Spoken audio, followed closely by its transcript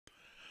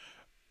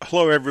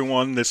Hello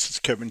everyone, this is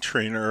Kevin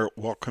Trainer.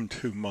 Welcome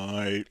to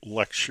my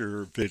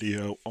lecture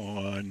video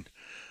on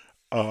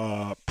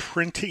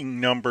printing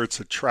numbers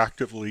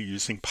attractively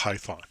using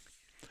Python.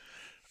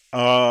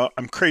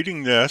 I'm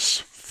creating this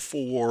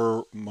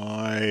for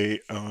my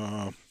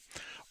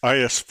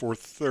IS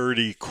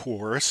 430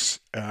 course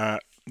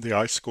at the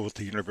iSchool at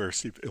the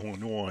University of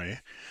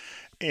Illinois.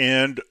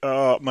 And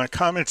my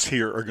comments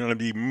here are going to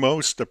be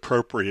most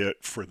appropriate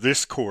for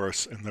this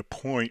course and the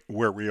point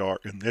where we are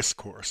in this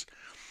course.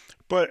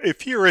 But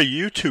if you're a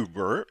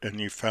YouTuber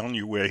and you found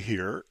your way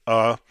here,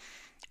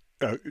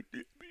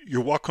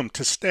 you're welcome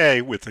to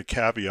stay with the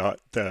caveat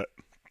that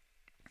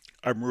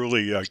I'm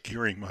really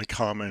gearing my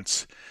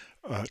comments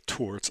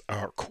towards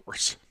our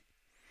course.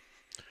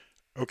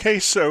 Okay,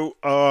 so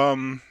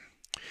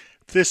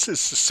this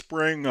is the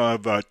spring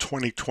of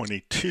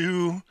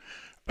 2022.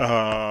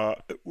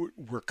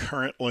 We're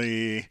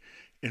currently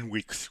in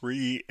week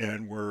 3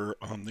 and we're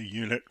on the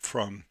unit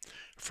from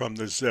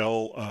the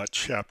Zelle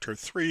chapter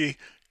 3,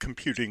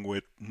 computing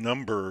with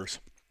numbers.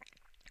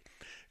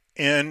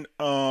 And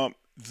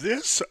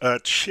this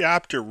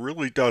chapter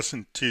really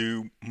doesn't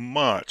do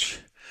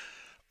much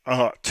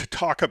to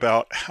talk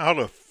about how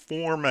to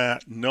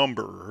format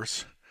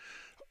numbers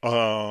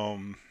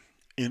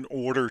in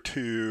order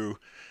to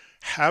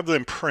have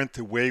them print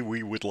the way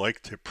we would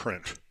like to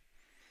print.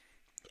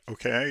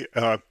 Okay,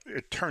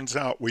 it turns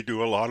out we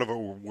do a lot of our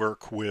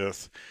work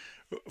with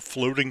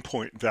floating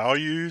point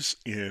values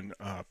in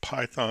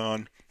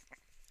Python,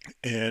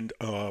 and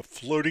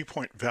floating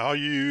point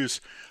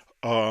values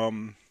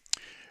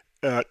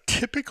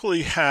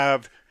typically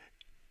have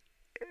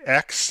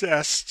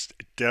excess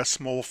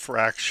decimal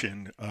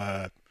fraction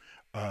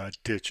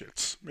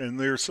digits, and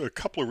there's a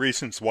couple of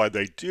reasons why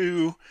they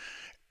do.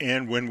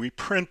 And when we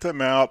print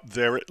them out,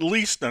 they're at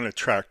least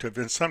unattractive,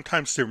 and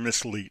sometimes they're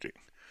misleading.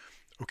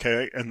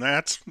 Okay, and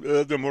that's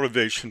the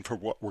motivation for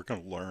what we're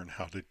going to learn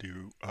how to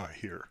do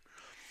here.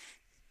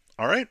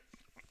 All right.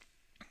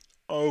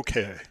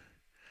 Okay.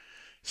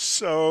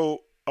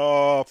 So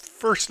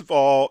first of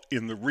all,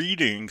 in the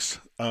readings,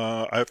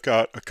 I've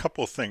got a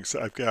couple of things.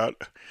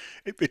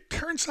 It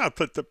turns out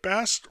that the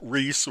best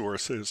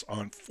resources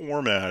on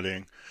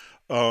formatting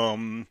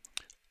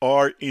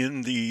are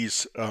in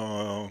these.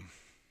 One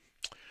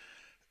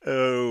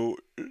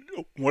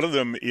of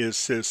them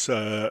is this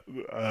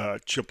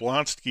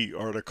Jablonski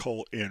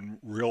article in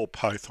Real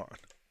Python.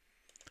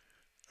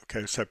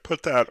 Okay, so I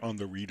put that on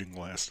the reading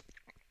list.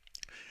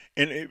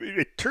 And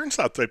it turns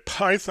out that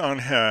Python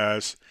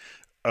has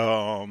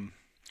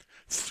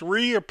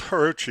 3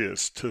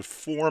 approaches to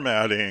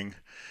formatting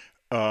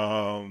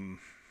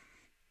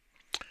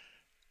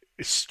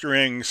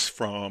strings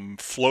from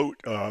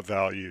float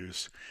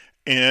values.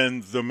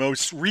 And the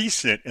most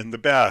recent and the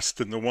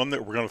best, and the one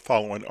that we're going to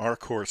follow in our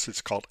course,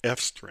 is called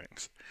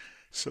f-strings.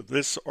 So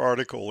this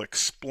article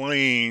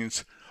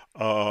explains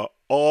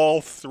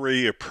all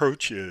 3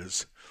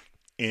 approaches,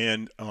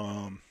 and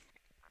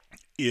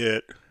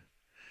it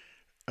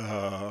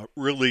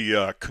really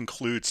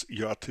concludes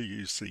you ought to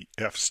use the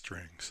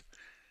f-strings.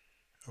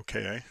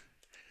 Okay.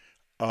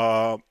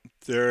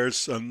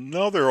 There's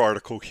another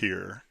article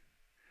here.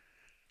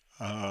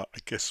 I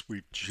guess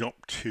we've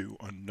jumped to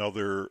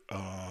another,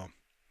 oh,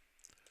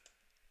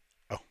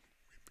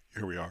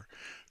 here we are.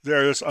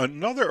 There's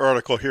another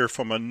article here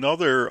from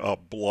another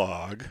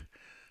blog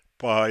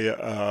by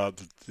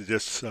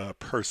this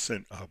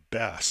person,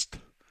 Best,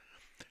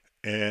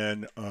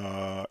 and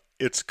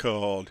it's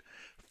called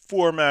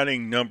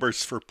Formatting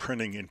Numbers for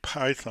Printing in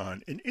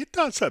Python, and it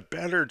does a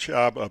better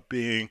job of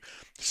being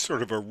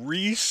sort of a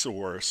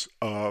resource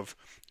of,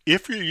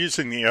 if you're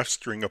using the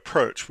f-string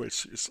approach,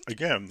 which is,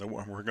 again, the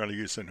one we're going to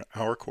use in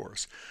our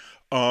course,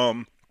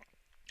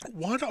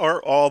 what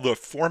are all the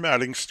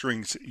formatting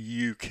strings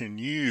you can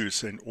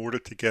use in order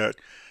to get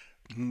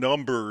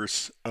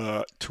numbers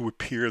to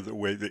appear the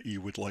way that you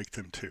would like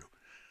them to?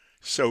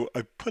 So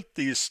I put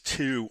these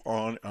 2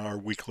 on our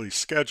weekly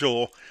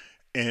schedule,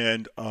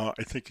 and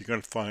I think you're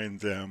going to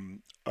find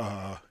them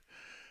a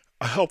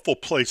helpful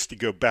place to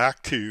go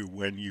back to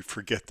when you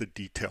forget the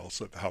details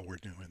of how we're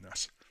doing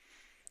this.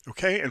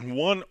 Okay, and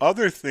one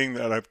other thing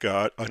that I've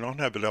got, I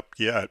don't have it up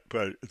yet,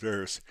 but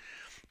there's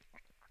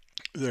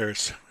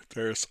a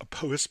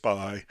post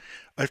by.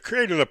 I've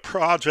created a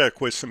project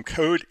with some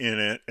code in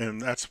it,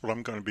 and that's what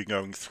I'm going to be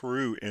going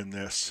through in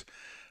this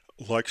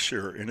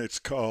lecture, and it's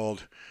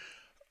called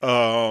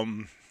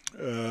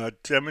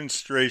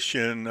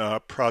Demonstration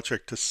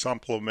Project to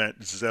Supplement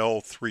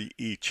Zelle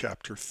 3E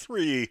Chapter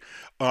 3.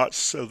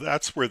 So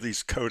that's where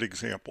these code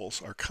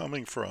examples are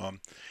coming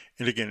from.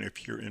 And again,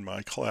 if you're in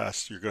my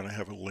class, you're going to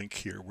have a link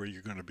here where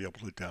you're going to be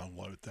able to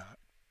download that.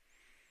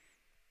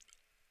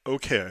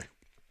 Okay,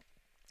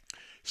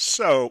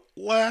 so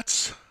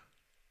let's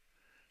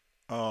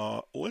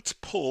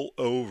pull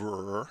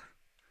over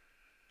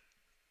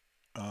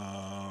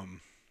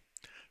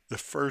the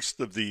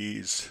first of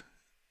these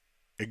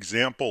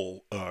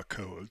example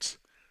codes.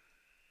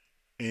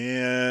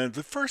 And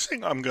the first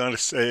thing I'm going to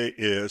say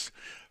is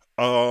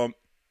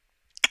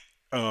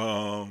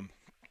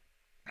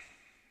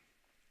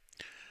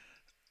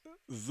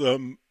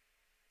the,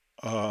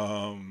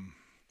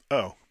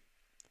 oh,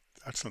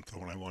 that's not the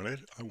one I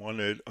wanted. I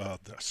wanted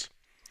this.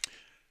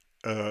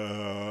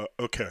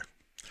 Okay.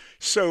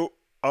 So,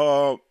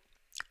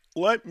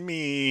 let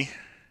me,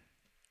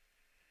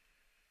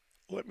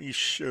 let me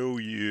show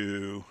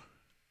you,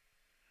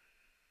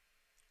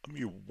 let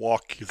me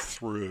walk you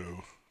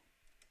through.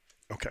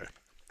 Okay.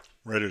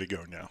 Ready to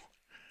go now.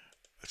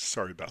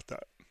 Sorry about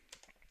that.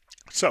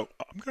 So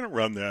I'm going to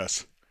run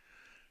this.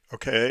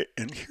 Okay.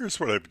 And here's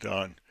what I've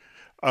done.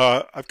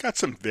 I've got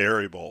some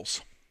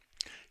variables.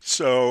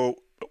 So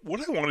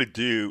what I want to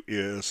do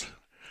is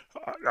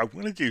I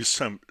want to do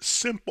some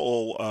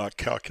simple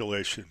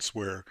calculations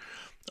where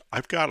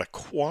I've got a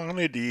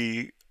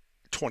quantity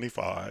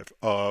 25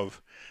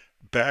 of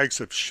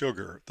bags of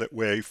sugar that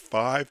weigh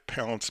 5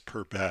 pounds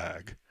per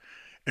bag.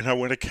 And I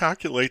want to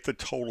calculate the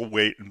total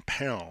weight in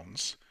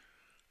pounds.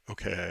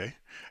 Okay.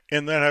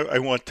 And then I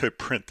want to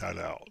print that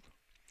out.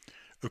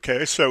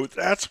 Okay. So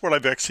that's what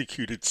I've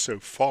executed so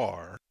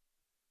far.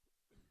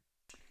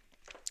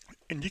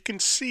 And you can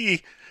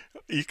see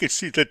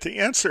that the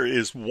answer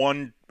is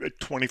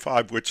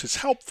 125, which is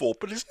helpful,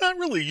 but it's not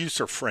really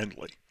user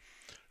friendly.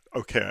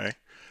 Okay.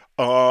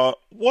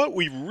 What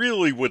we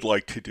really would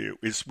like to do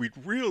is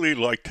we'd really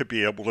like to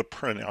be able to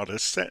print out a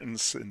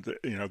sentence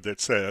that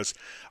says,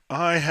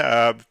 I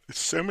have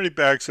so many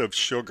bags of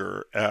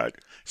sugar at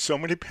so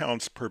many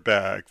pounds per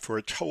bag for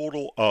a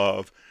total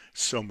of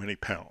so many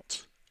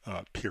pounds,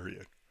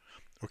 period.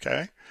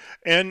 Okay.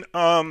 And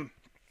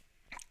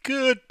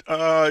good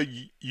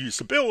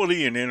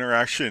usability and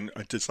interaction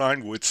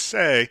design would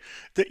say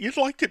that you'd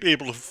like to be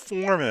able to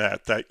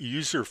format that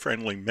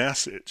user-friendly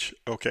message,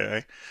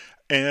 okay?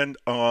 And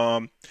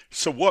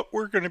so what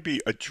we're going to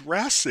be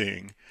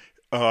addressing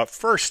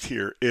first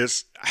here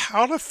is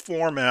how to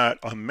format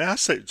a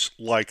message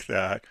like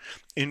that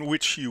in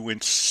which you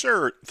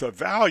insert the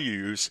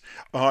values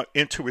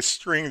into a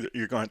string that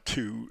you're going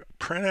to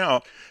print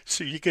out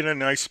so you get a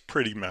nice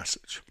pretty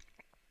message.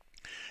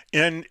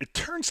 And it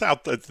turns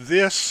out that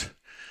this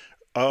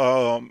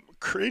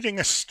creating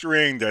a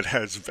string that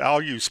has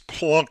values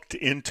plunked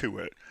into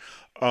it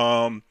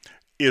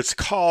is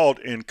called,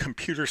 in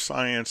computer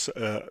science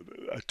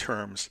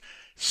terms,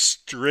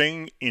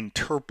 string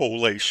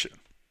interpolation.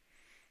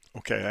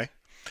 Okay.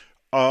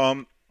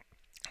 A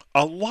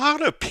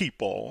lot of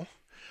people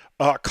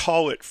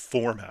call it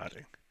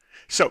formatting.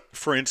 So,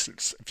 for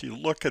instance, if you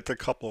look at the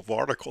couple of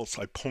articles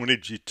I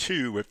pointed you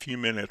to a few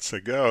minutes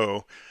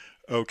ago,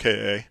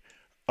 okay,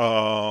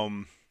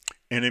 an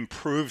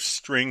improved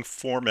string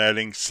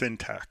formatting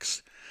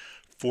syntax,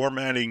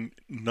 formatting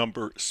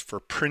numbers for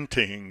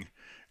printing,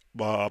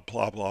 blah,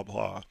 blah, blah,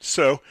 blah.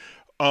 So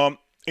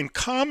in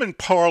common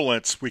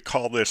parlance, we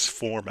call this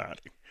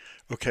formatting.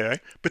 Okay,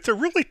 but there are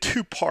really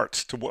two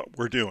parts to what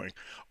we're doing.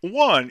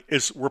 One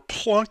is we're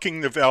plunking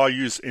the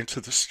values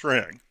into the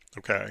string.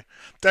 Okay,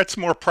 that's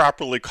more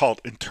properly called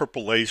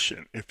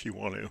interpolation if you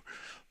want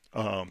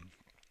to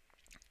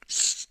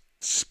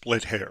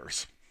split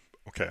hairs.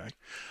 Okay.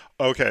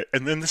 Okay,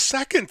 and then the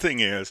second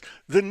thing is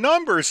the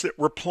numbers that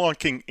we're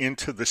plunking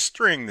into the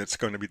string that's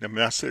going to be the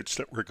message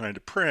that we're going to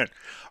print.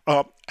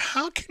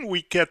 How can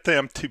we get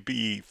them to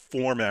be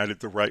formatted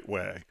the right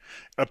way?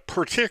 How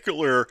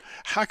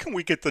can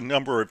we get the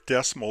number of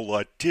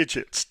decimal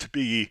digits to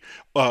be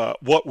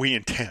what we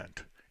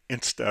intend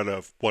instead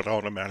of what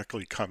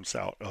automatically comes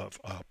out of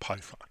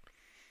Python?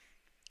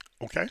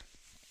 Okay,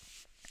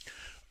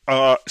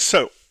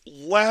 so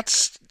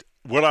let's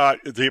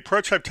the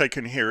approach I've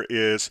taken here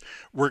is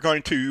we're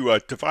going to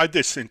divide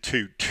this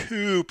into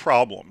two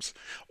problems.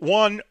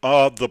 One,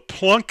 the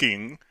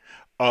plunking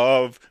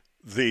of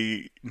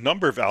the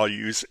number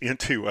values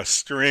into a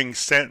string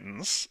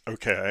sentence,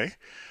 okay,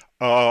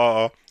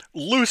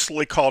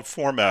 loosely called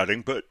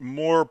formatting, but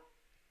more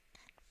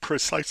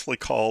precisely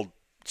called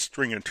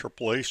string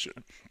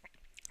interpolation.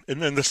 And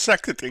then the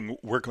second thing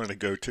we're going to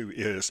go to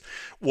is,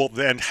 well,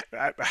 then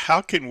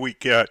how can we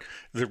get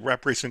the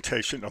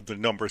representation of the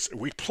numbers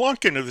we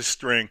plunk into the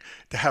string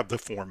to have the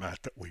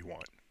format that we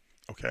want?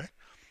 Okay.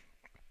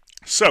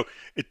 So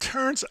it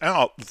turns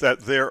out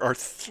that there are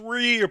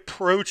three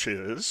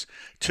approaches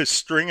to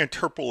string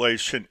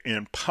interpolation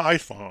in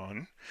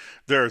Python.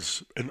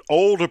 There's an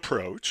old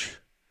approach.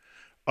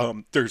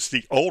 There's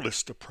the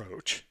oldest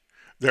approach.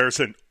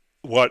 There's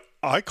what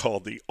I call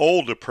the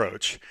old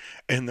approach,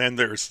 and then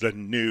there's the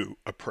new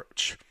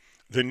approach.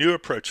 The new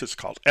approach is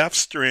called F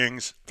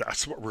strings.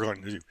 That's what we're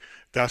going to do.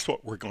 That's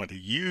what we're going to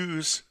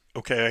use,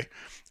 okay?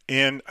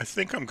 And I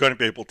think I'm going to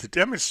be able to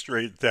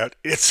demonstrate that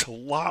it's a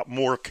lot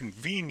more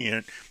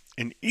convenient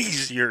and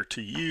easier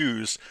to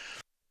use,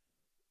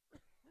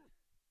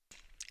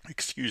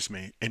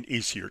 and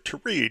easier to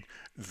read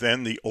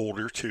than the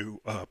older two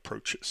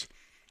approaches,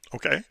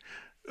 okay?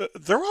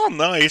 They're all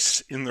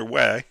nice in their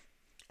way,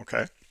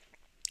 okay?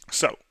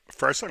 So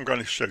first I'm going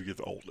to show you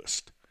the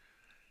oldest.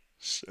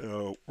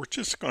 So we're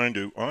just going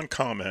to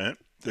uncomment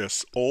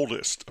this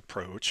oldest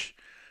approach,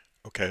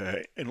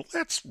 okay, and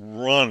let's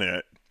run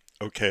it,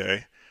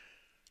 okay,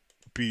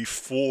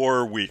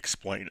 before we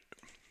explain it,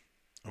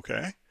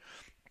 okay.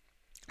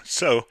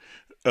 So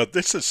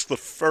this is the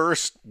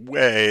first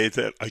way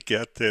that I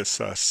get this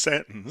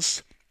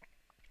sentence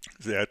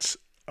that's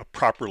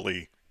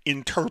properly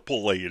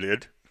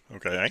interpolated,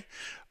 okay,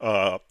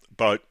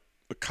 but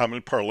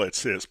common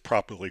parlance is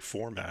properly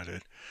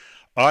formatted.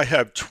 I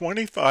have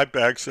 25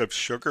 bags of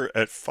sugar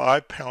at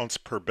 5 pounds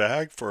per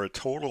bag for a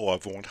total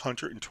of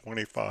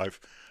 125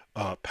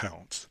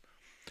 pounds.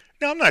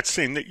 Now, I'm not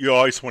saying that you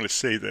always want to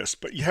say this,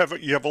 but you have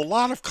a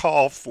lot of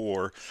call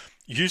for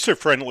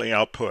user-friendly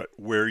output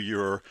where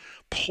you're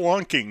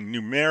plunking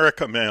numeric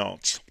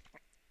amounts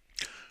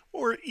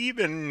or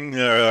even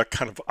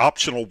kind of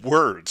optional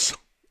words.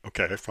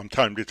 Okay, from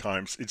time to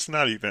time, it's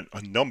not even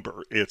a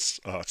number; it's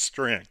a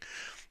string.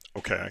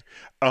 Okay,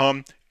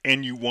 and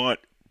you want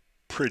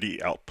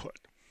pretty output.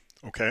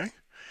 Okay,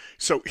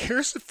 so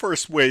here's the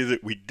first way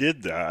that we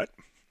did that,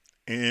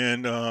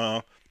 and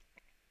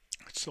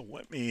so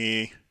let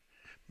me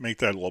make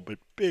that a little bit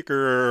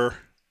bigger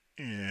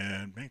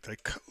and make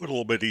that code a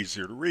little bit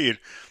easier to read.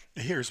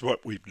 Here's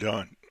what we've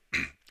done.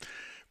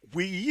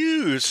 We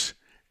use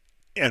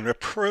an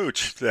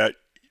approach that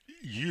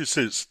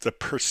uses the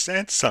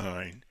percent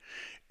sign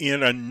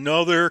in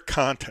another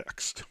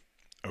context.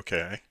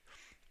 Okay.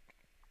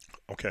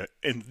 Okay.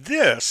 And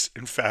this,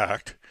 in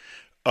fact,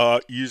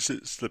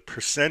 uses the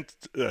percent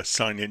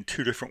sign in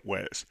two different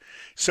ways.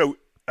 So,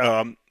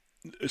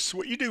 so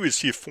what you do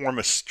is you form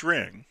a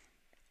string.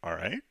 All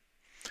right.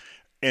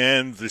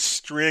 And the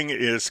string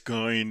is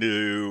going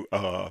to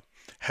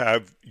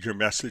have your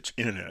message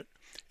in it.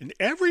 In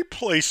every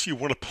place you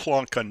want to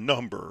plunk a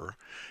number,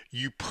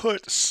 you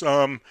put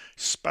some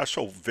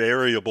special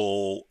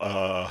variable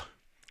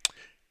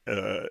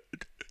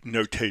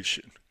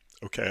notation,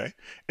 okay?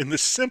 And the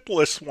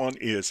simplest one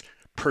is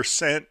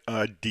percent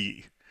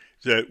 %d,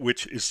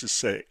 which is to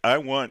say, I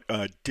want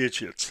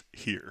digits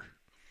here,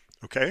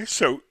 okay?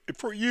 So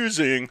if we're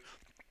using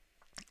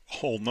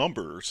whole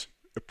numbers,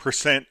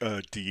 percent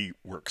 %d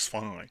works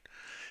fine.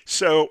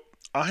 So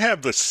I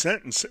have the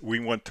sentence that we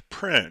want to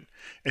print.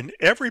 And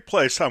every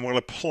place I want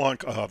to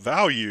plunk a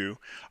value,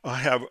 I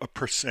have a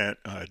percent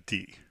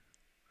 %d.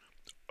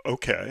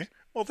 Okay,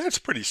 well that's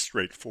pretty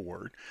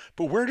straightforward.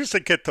 But where does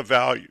it get the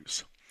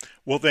values?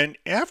 Well then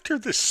after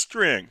the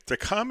string, the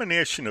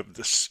combination of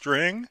the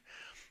string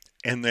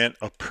and then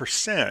a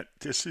percent,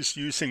 this is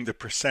using the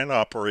percent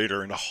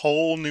operator in a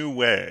whole new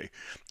way,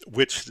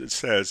 which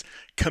says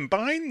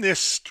combine this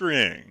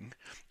string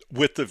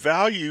with the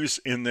values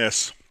in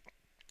this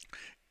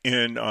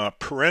in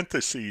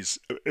parentheses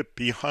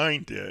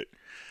behind it,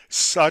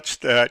 such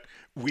that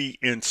we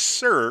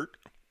insert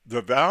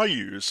the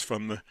values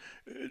from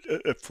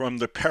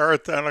the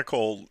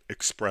parenthetical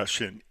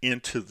expression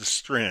into the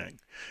string,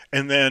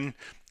 and then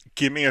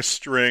give me a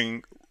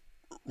string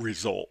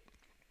result.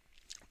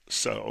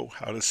 So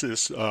how does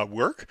this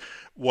work?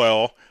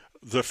 Well,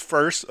 the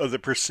first of the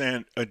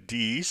percent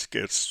 %d's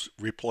gets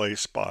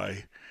replaced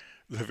by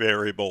the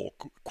variable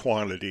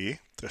quantity.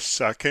 The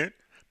second,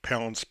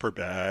 pounds per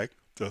bag.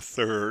 The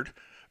third,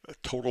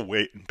 total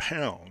weight in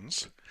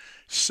pounds,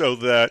 so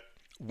that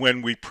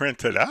when we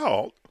print it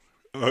out,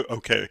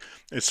 okay,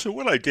 and so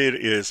what I did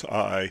is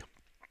I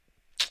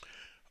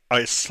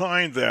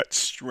assigned that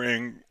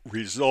string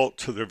result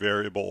to the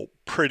variable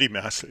pretty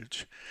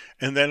message,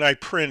 and then I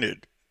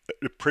printed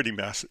the pretty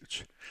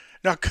message.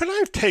 Now, could I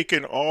have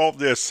taken all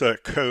this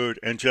code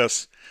and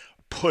just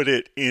put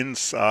it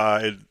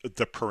inside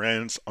the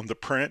parens on the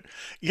print?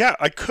 Yeah,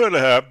 I could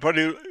have, but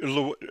it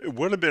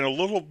would have been a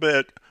little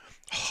bit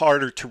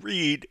harder to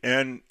read,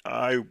 and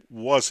I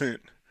wanted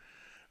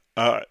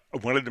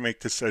to make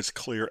this as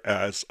clear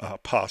as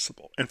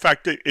possible. In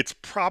fact, it's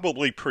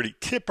probably pretty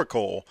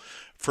typical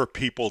for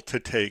people to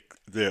take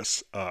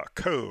this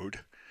code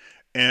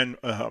and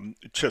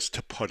just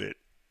to put it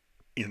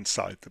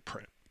inside the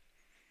print.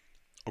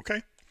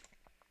 Okay.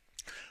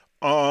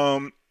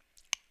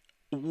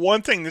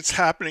 One thing that's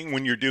happening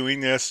when you're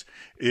doing this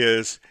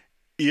is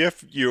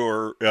if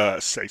your,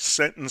 say,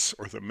 sentence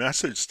or the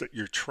message that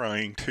you're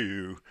trying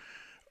to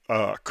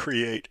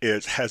create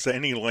has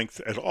any length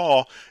at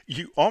all,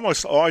 you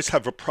almost always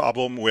have a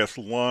problem with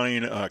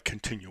line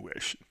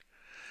continuation.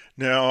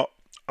 Now,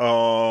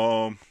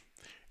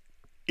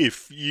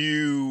 if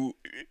you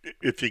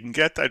can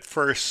get that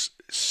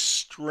first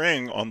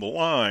string on the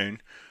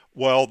line,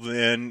 well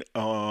then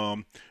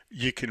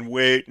you can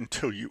wait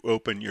until you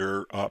open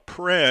your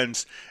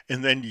parens,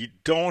 and then you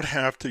don't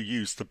have to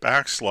use the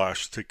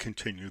backslash to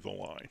continue the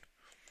line.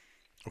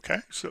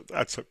 Okay, so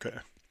that's okay.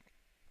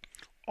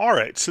 All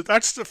right, so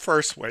that's the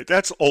first way.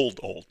 That's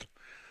old.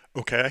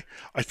 Okay,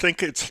 I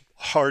think it's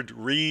hard to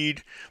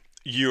read.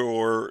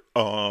 Your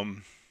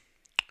kind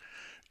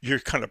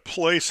of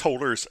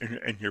placeholders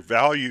and your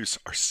values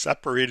are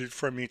separated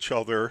from each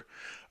other,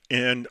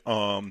 and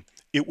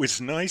it was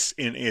nice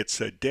in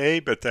its day,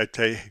 but that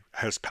day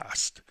has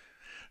passed.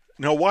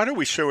 Now, why do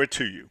we show it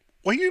to you?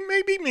 Well, you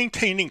may be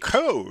maintaining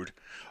code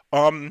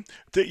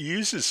that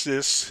uses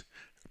this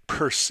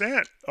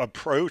percent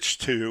approach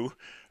to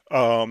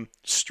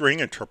string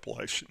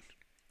interpolation,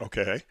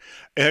 okay?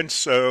 And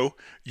so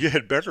you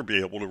had better be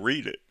able to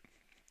read it,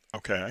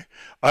 Okay,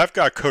 I've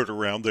got code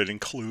around that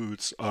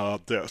includes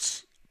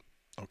this.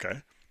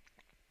 Okay,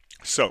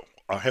 so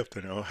I have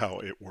to know how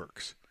it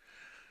works.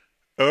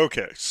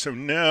 Okay, so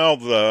now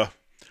the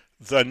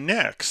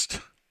next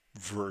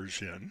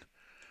version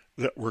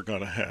that we're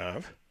going to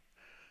have,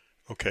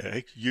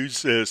 okay,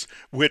 uses,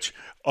 which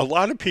a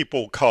lot of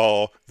people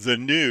call the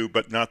new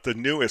but not the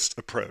newest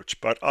approach,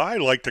 but I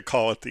like to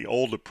call it the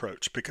old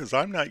approach because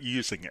I'm not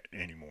using it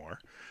anymore.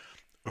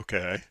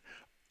 Okay,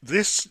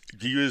 this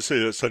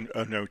uses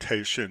a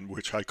notation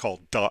which I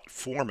call dot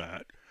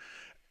format,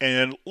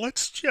 and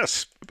let's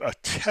just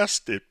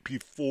test it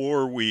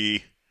before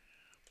we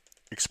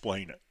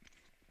explain it.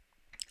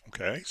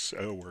 Okay,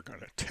 so we're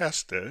going to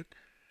test it,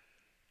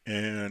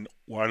 and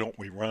why don't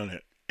we run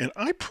it? And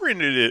I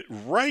printed it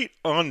right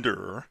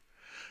under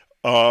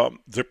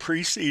the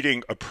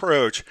preceding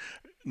approach,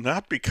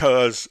 not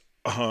because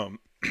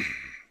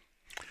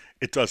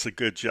it does a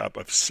good job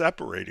of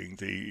separating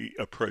the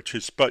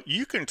approaches, but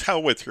you can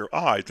tell with your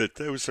eye that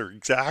those are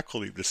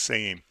exactly the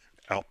same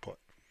output.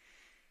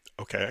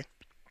 Okay,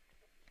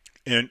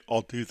 and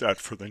I'll do that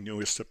for the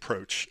newest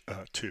approach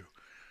too.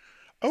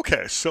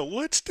 Okay, so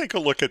let's take a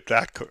look at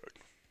that code.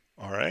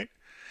 All right,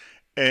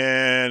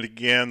 and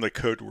again, the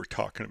code we're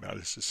talking about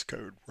is this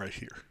code right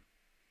here.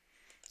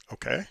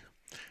 Okay,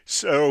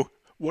 so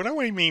what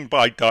do I mean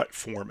by dot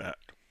format?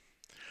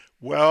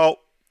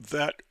 Well,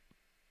 that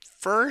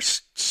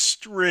first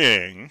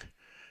string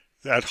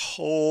that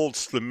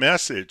holds the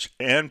message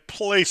and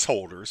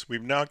placeholders,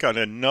 we've now got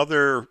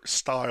another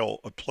style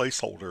of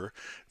placeholder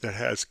that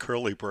has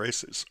curly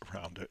braces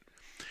around it.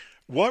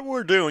 What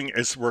we're doing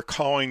is we're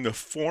calling the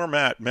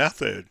format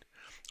method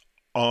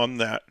on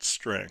that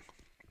string.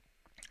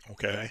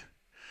 Okay,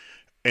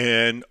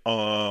 and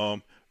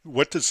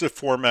what does the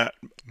format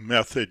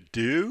method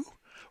do?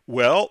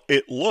 Well,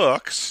 it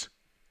looks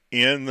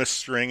in the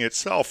string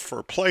itself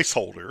for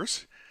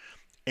placeholders,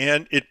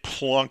 and it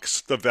plunks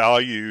the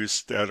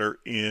values that are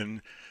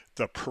in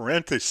the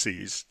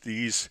parentheses.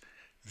 These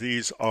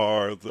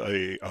are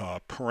the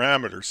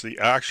parameters, the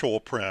actual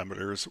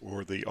parameters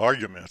or the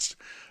arguments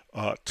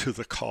to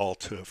the call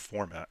to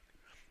format.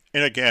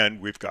 And again,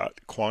 we've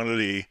got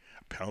quantity,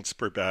 pounds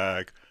per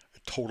bag,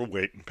 total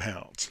weight in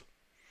pounds.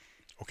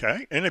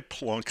 Okay, and it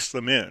plunks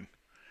them in.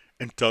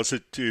 And does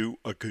it do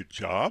a good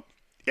job?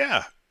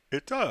 Yeah,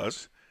 it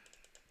does.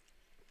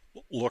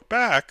 Look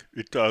back,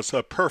 it does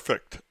a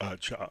perfect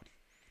job.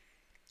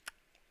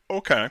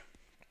 Okay.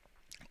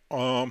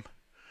 All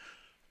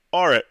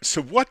right,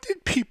 so what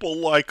did people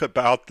like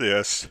about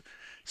this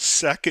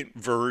second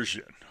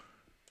version?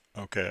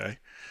 Okay.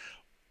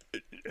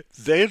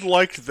 They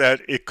liked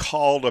that it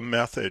called a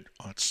method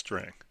on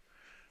string.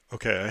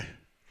 Okay.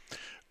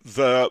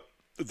 The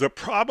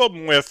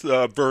problem with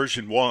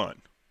version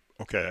 1,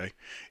 okay,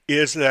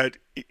 is that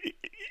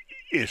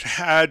it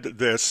had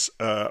this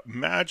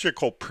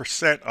magical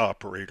percent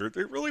operator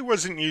that really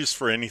wasn't used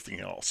for anything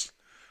else.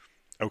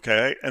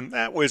 Okay, and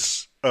that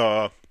was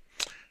a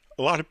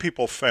lot of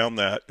people found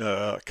that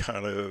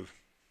kind of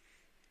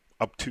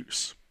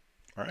obtuse.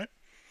 All right,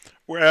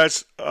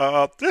 whereas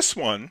this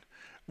one,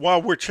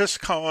 while we're just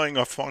calling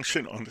a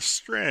function on the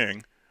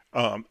string,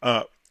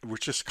 we're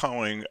just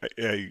calling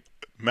a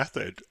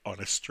method on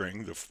a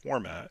string, the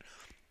format,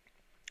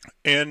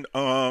 and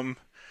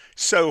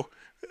so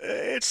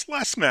it's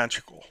less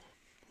magical.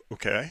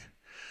 Okay.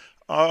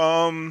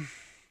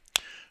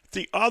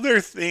 The other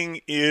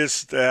thing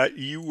is that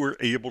you were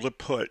able to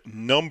put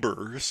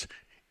numbers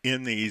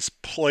in these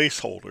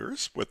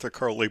placeholders with the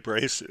curly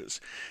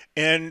braces,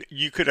 and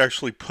you could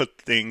actually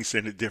put things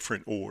in a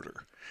different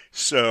order.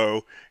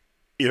 So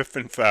if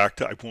in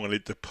fact I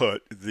wanted to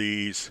put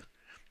these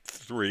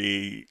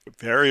 3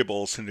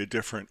 variables in a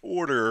different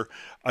order,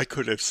 I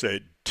could have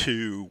said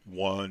 2,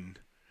 1,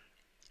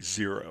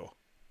 0.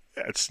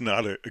 That's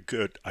not a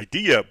good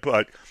idea,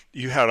 but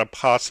you had a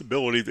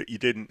possibility that you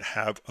didn't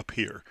have up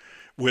here.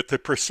 With the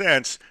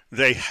percents,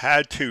 they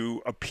had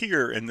to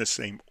appear in the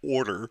same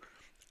order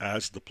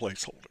as the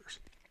placeholders.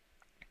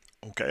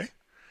 Okay.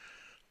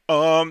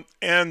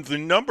 And the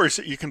numbers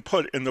that you can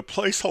put in the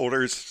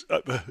placeholders,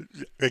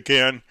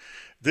 again,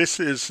 this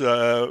is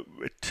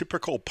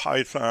typical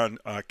Python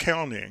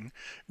counting.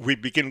 We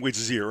begin with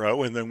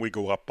 0 and then we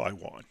go up by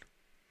 1.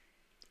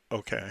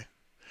 Okay.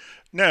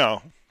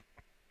 Now,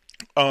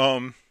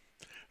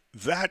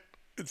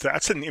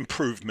 that's an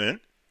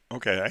improvement.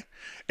 Okay.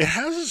 It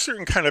has a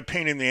certain kind of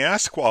pain in the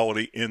ass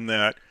quality in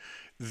that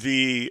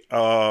the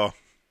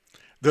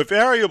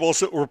variables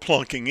that we're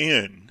plunking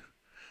in,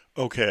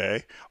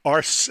 okay,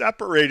 are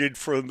separated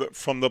from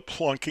the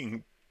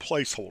plunking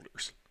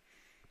placeholders.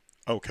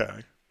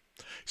 Okay.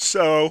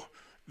 So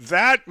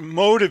that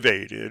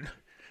motivated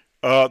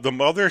the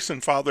mothers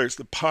and fathers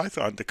of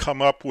Python to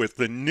come up with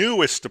the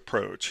newest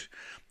approach,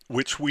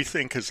 which we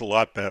think is a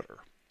lot better.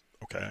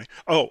 Okay.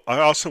 Oh, I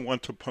also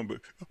want to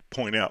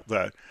point out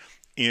that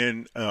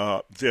in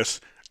this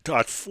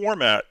dot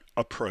format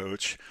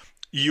approach,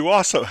 You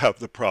also have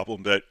the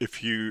problem that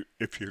if you're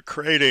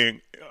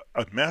creating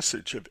a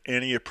message of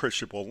any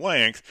appreciable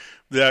length,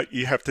 that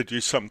you have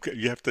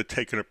to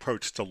take an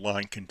approach to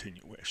line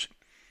continuation.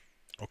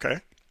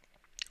 Okay,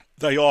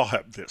 they all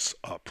have this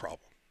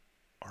problem.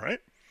 All right.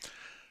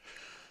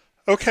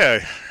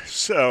 Okay,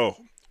 so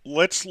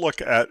let's look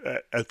at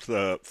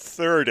the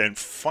third and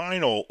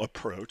final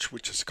approach,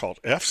 which is called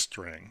F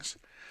strings,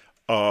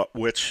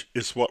 which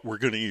is what we're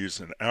going to use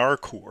in our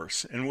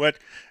course, and what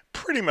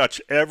pretty much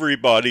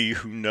everybody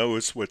who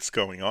knows what's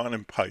going on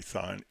in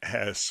Python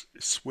has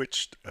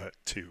switched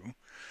to.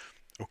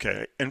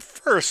 Okay, and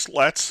first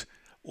let's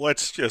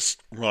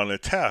just run a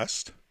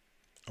test.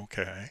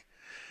 Okay,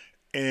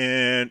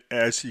 and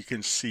as you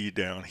can see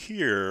down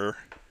here,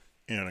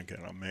 and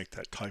again I'll make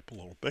that type a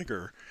little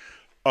bigger.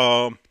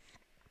 Um,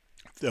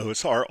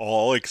 those are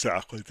all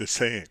exactly the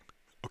same.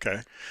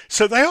 Okay,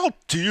 so they all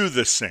do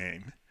the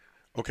same.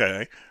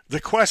 Okay, the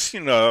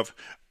question of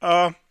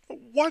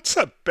what's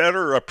a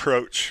better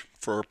approach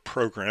for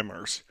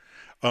programmers?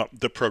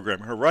 The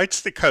programmer who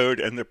writes the code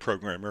and the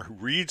programmer who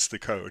reads the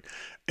code.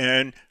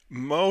 And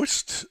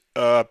most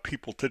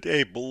people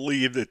today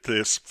believe that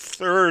this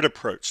third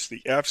approach,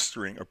 the F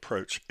string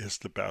approach, is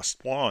the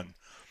best one.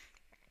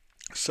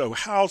 So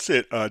how's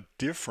it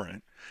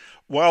different?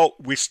 Well,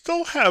 we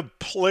still have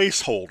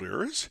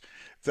placeholders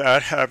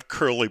that have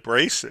curly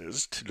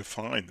braces to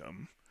define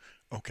them.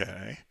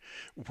 Okay,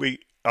 we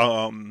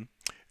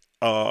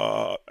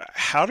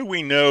how do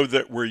we know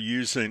that we're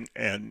using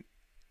an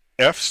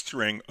F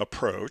string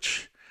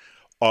approach?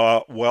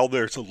 Well,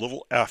 there's a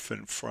little F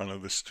in front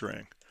of the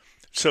string.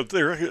 So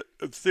there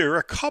are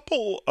a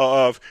couple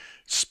of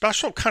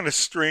special kind of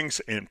strings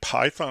in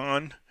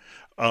Python.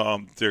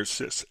 There's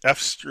this F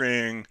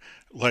string.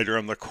 Later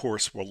in the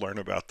course, we'll learn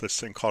about this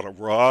thing called a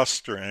raw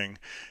string.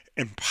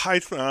 And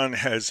Python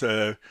has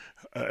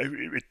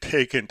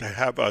taken to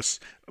have us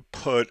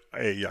put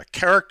a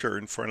character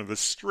in front of the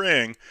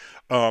string.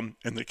 In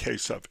the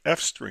case of F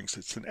strings,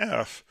 it's an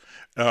F.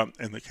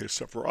 In the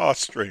case of raw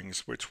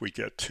strings, which we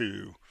get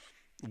to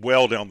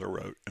well down the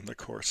road in the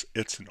course,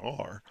 it's an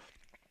R.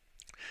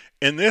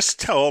 And this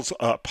tells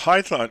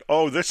Python,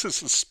 oh, this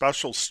is a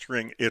special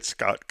string. It's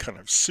got kind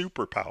of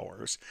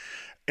superpowers.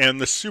 And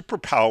the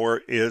superpower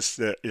is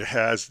that it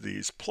has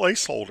these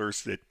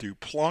placeholders that do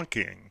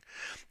plunking.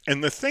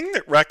 And the thing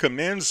that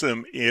recommends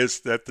them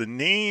is that the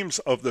names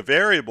of the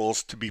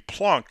variables to be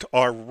plunked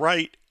are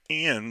right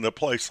in the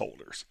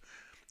placeholders.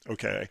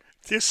 Okay,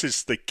 this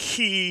is the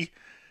key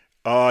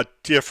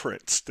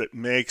difference that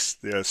makes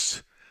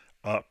this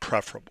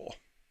preferable.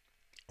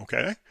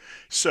 Okay,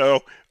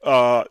 so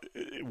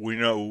we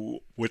know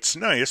what's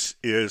nice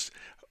is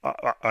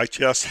I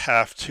just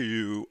have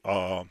to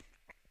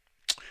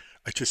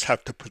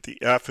put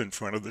the F in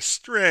front of the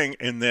string,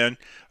 and then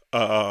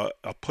I'll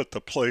put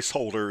the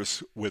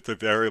placeholders with the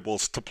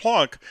variables to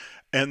plunk,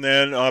 and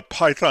then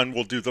Python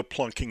will do the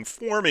plunking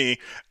for me,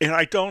 and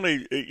I don't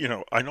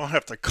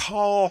have to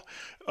call.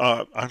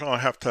 I don't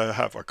have to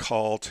have a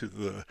call to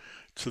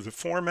the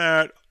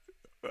format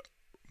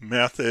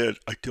method.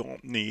 I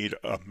don't need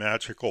a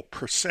magical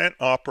percent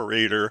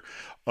operator.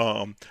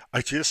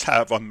 I just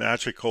have a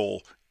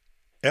magical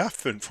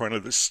F in front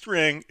of the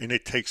string, and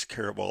it takes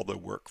care of all the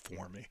work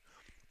for me.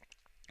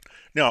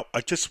 Now,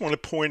 I just want to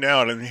point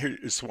out, and here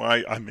is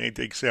why I made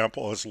the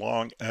example as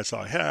long as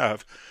I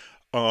have,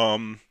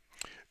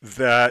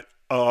 that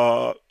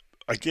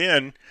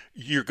again,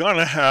 you're going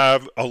to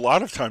have, a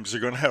lot of times,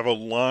 you're going to have a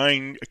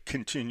line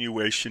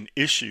continuation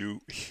issue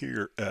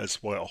here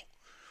as well.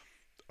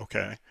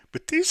 Okay,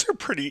 but these are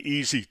pretty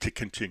easy to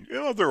continue.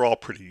 Oh, they're all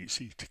pretty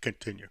easy to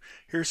continue.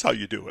 Here's how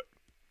you do it.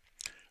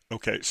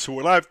 Okay, so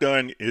what I've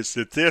done is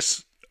that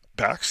this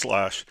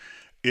backslash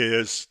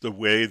is the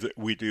way that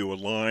we do a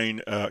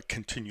line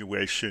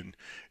continuation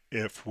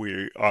if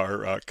we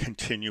are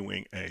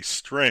continuing a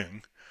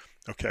string.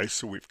 Okay,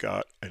 so we've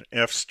got an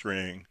F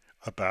string,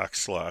 a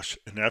backslash,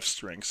 an F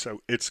string.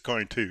 So it's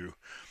going to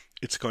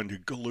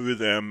glue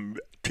them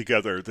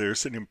together.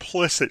 There's an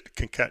implicit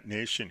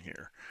concatenation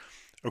here.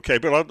 Okay,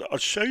 but I'll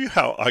show you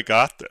how I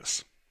got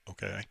this.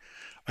 Okay,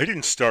 I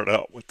didn't start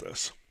out with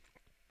this.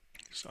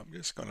 So I'm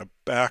just going to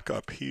back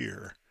up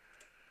here.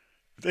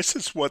 This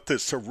is what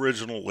this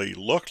originally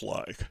looked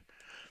like.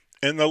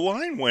 And the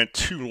line went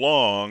too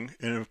long,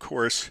 and of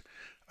course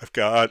I've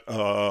got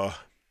a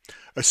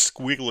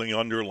squiggly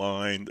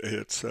underline.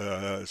 It's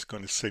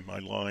going to say my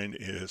line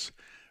is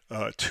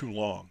too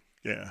long.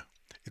 Yeah,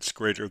 it's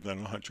greater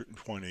than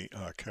 120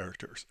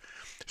 characters.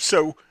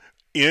 So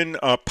in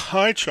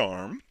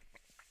PyCharm,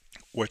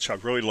 which I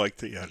really like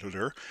the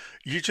editor,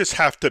 you just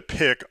have to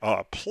pick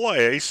a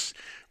place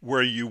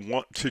where you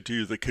want to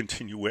do the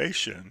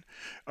continuation.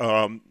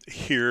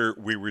 Here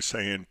we were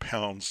saying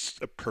pounds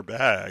per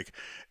bag.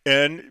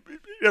 And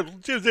it'll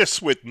do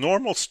this with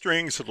normal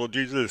strings. It'll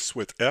do this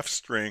with F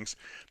strings.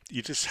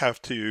 You just have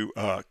to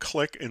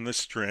click in the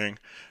string,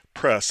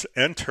 press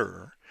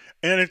enter,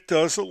 and it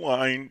does a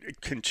line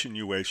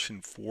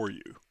continuation for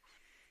you.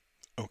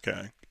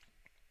 Okay.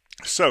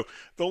 So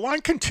the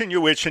line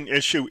continuation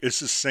issue is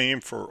the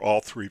same for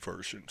all three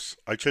versions.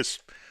 I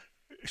just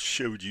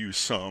showed you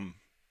some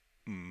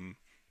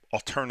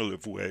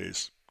alternative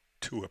ways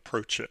to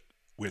approach it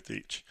with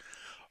each.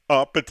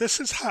 But this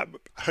is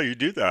how you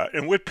do that.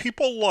 And what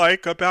people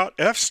like about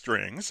F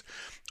strings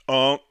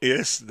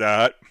is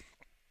that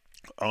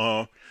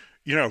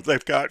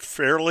they've got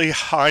fairly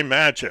high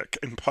magic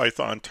in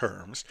Python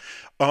terms,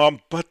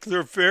 but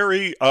they're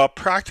very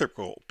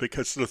practical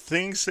because the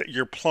things that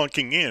you're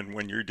plunking in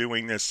when you're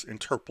doing this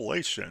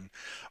interpolation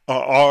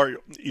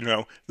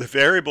the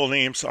variable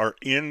names are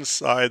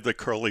inside the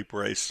curly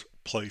brace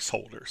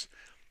placeholders.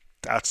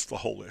 That's the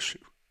whole issue.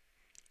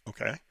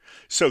 Okay,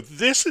 so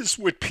this is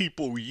what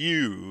people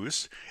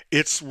use.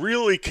 It's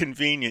really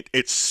convenient.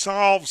 It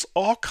solves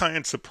all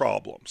kinds of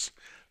problems.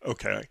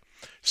 Okay,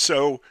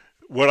 so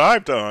what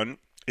I've done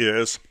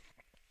is,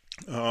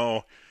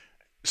 so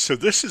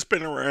this has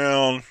been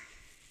around,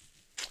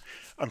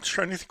 I'm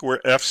trying to think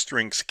where F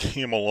strings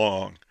came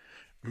along,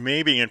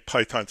 maybe in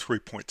Python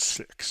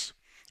 3.6.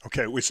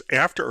 Okay, it was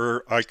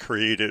after I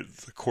created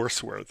the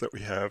courseware that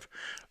we have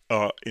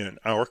in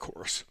our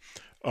course.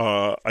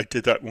 I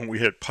did that when we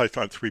had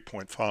Python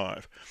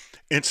 3.5.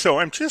 And so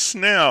I'm just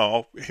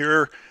now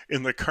here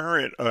in the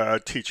current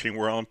teaching,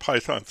 we're on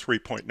Python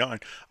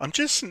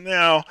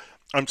 3.9.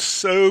 I'm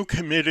so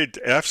committed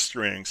to F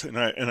strings, and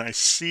I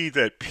see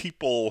that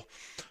people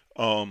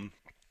in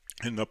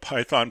the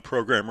Python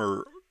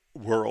programmer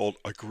world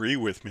agree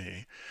with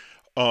me.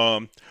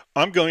 I'm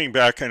going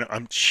back and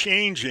I'm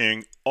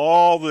changing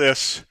all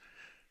this,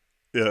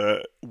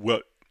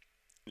 what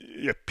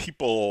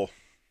people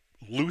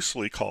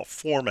loosely call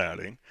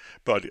formatting,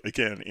 but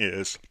again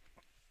is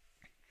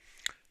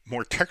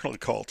more technically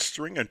called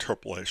string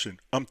interpolation.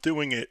 I'm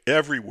doing it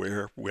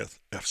everywhere with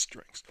F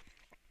strings.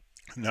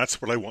 And that's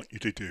what I want you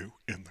to do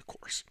in the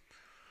course.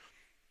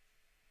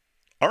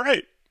 All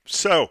right,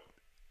 so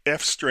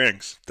F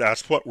strings,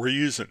 that's what we're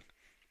using.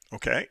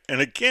 Okay,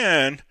 and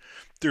again,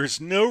 there's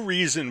no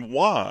reason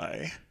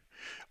why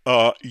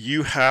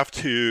you have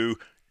to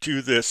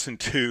do this in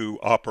two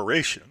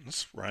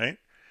operations, right?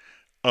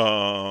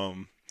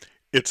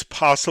 It's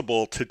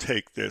possible to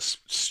take this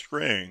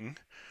string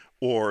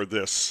or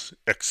this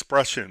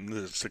expression,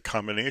 this is a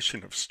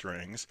combination of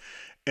strings,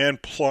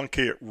 and plunk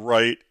it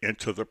right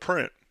into the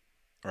print,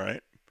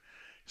 right?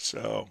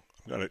 So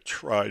I'm going to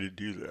try to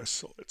do this.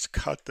 So let's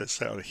cut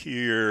this out of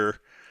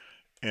here,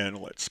 and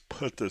let's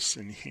put this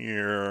in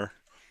here,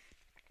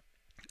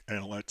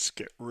 and let's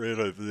get rid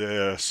of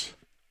this,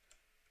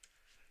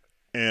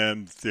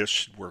 and this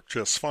should work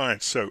just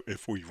fine. So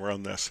if we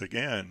run this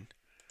again,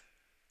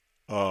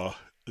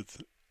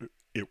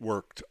 it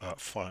worked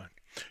fine.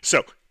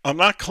 So I'm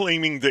not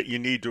claiming that you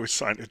need to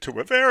assign it to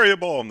a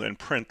variable and then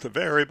print the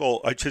variable.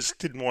 I just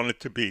didn't want it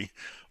to be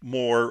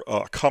more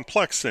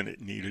complex than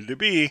it needed to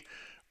be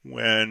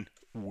when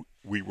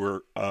we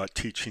were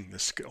teaching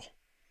this skill.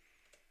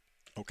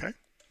 Okay?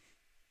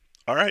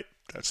 All right,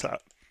 that's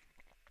that.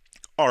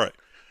 All right.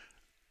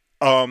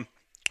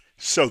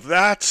 So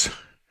that's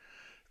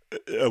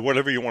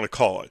whatever you want to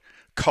call it.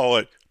 Call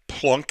it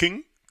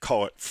plunking,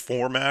 call it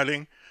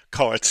formatting,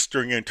 call it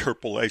string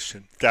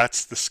interpolation.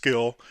 That's the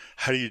skill.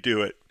 How do you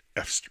do it?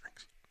 F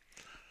strings.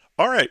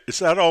 All right, is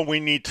that all we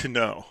need to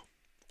know?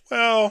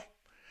 Well,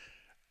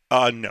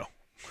 no.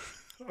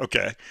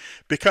 Okay,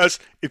 because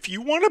if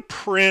you want to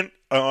print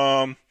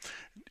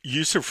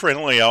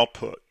user-friendly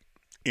output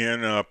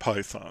in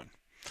Python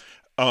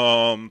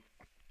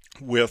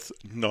with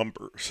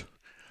numbers,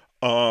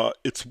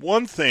 it's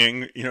one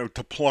thing,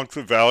 to plunk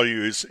the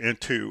values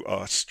into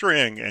a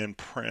string and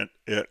print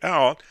it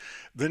out.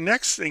 The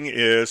next thing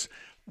is,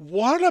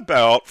 what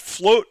about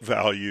float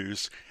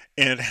values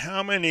and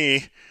how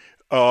many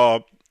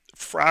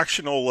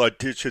fractional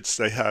digits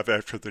they have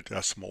after the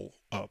decimal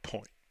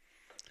point?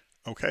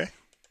 Okay.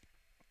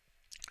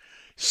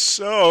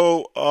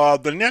 So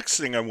the next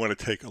thing I want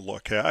to take a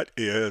look at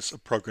is a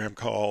program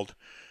called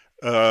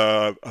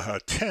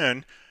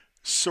 10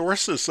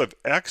 sources of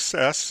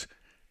excess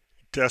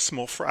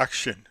decimal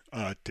fraction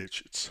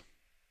digits.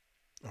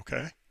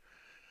 Okay.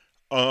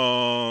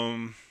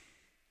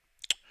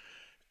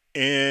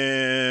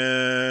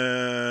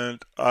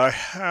 And I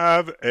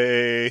have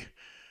a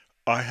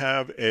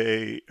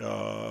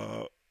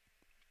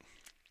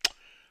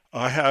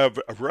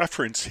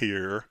reference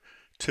here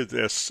to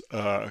this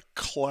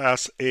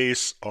Class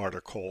ACE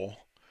article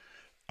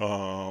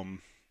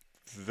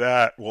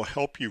that will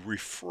help you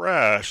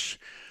refresh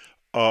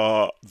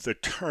the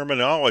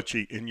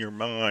terminology in your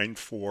mind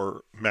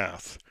for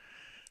math.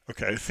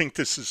 Okay, I think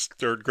this is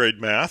third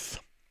grade math.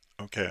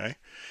 Okay,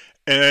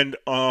 and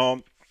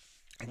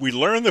we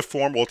learn the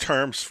formal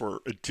terms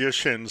for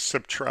addition,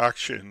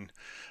 subtraction,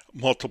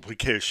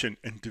 multiplication,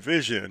 and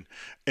division,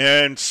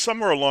 and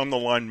somewhere along the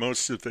line,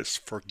 most of us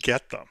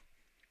forget them.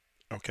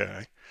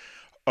 Okay.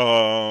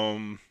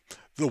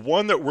 The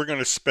one that we're going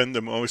to spend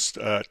the most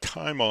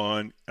time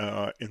on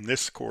in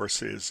this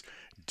course is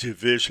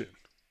division.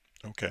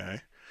 Okay,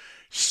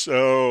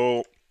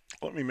 so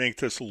let me make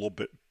this a little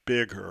bit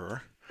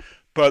bigger.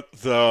 But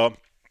the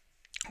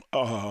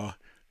uh,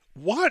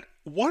 what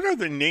are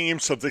the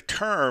names of the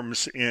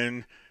terms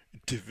in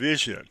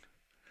division?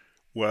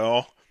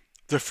 Well,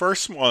 the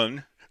first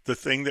one, the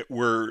thing that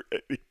we're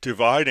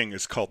dividing,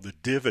 is called the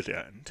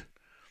dividend.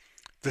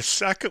 The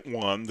second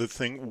one, the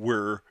thing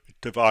we're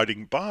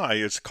dividing by,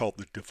 is called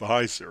the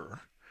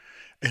divisor.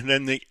 And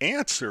then the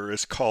answer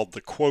is called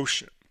the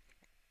quotient.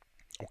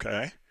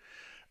 Okay?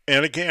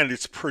 And again,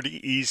 it's pretty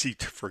easy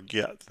to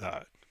forget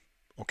that.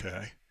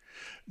 Okay?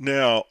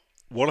 Now,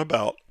 what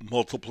about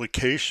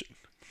multiplication?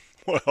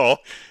 Well,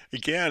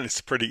 again,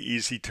 it's pretty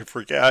easy to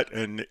forget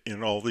in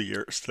all the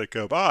years that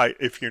go by.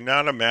 If you're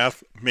not a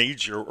math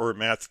major or a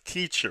math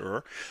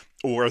teacher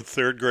or a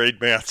third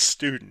grade math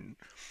student,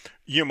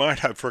 you might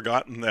have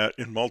forgotten that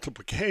in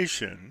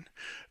multiplication,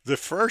 the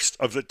first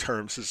of the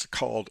terms is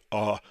called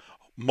a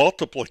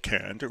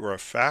multiplicand or a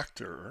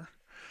factor.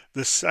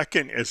 The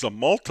second is a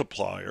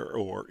multiplier,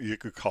 or you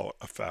could call it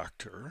a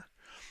factor.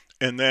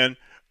 And then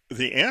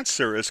the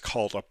answer is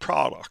called a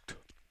product.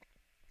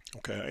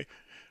 Okay.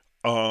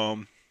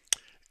 And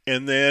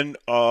then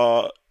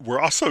we're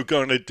also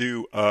going to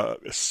do a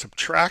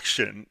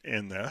subtraction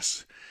in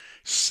this.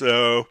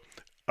 So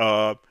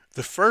the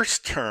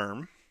first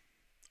term,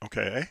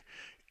 okay,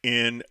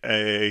 in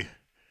a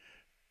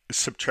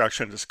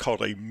subtraction is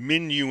called a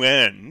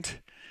minuend.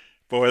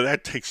 Boy,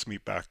 that takes me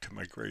back to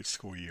my grade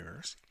school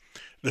years.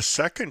 The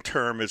second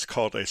term is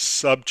called a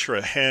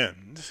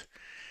subtrahend.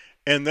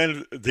 And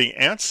then the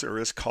answer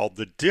is called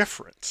the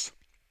difference.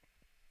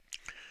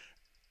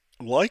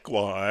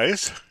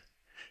 Likewise,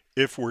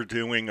 if we're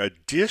doing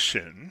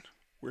addition,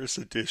 where's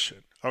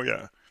addition? Oh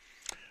yeah.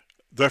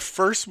 The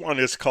first one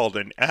is called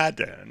an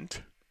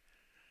addend.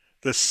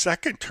 The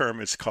second term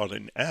is called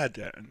an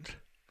addend.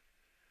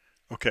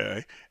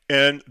 Okay.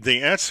 And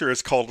the answer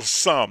is called a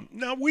sum.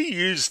 Now we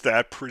use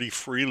that pretty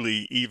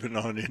freely even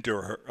on into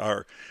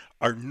our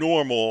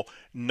normal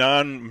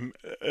non-math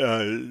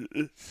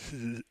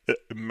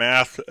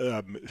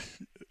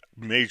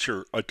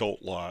major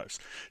adult lives.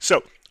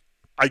 So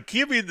I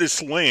give you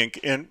this link,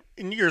 and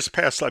in years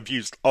past I've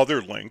used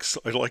other links.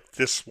 I like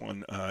this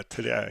one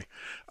today.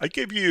 I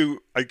give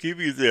you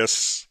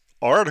this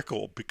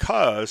article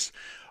because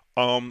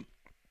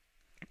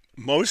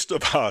most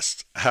of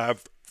us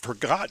have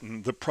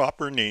forgotten the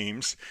proper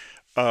names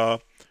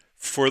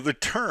for the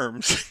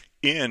terms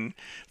in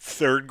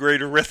third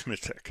grade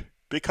arithmetic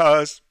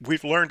because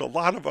we've learned a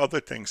lot of other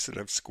things that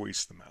have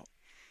squeezed them out.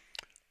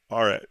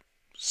 All right,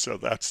 so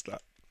that's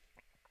that.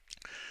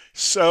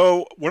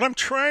 So what I'm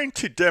trying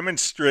to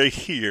demonstrate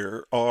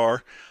here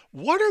are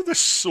what are the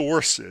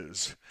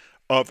sources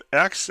of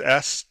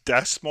excess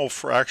decimal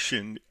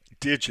fraction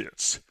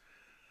digits,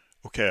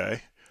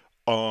 okay,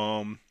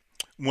 when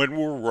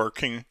we're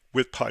working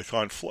with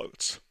Python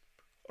floats.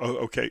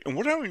 Okay, and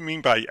what do I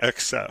mean by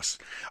excess?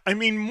 I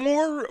mean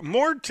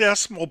more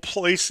decimal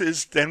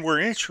places than we're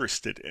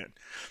interested in,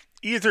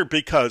 either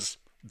because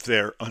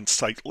they're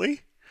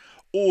unsightly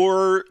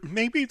or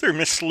maybe they're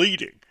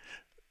misleading.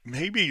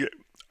 Maybe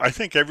I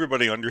think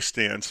everybody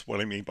understands what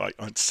I mean by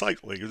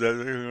unsightly.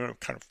 They're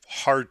kind of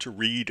hard to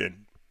read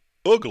and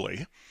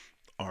ugly,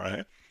 all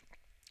right?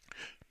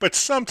 But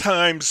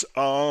sometimes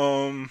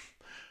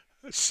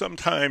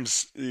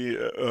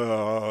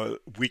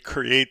we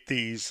create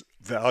these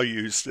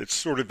values that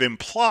sort of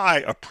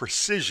imply a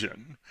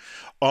precision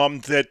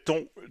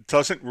that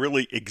doesn't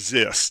really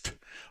exist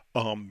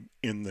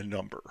in the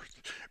number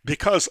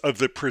because of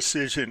the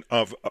precision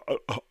of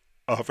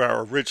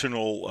our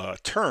original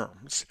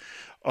terms.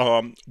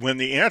 When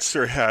the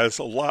answer has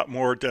a lot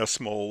more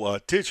decimal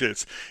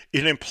digits,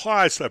 it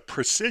implies a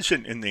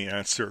precision in the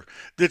answer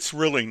that's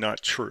really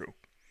not true.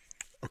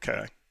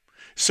 Okay,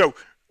 so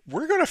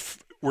we're going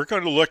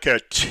to look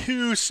at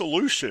two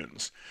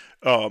solutions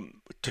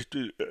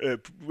to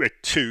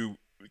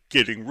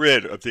getting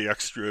rid of the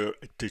extra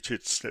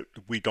digits that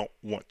we don't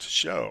want to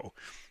show.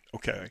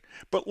 Okay,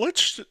 but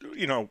let's,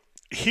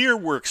 here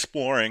we're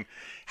exploring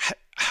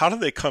how do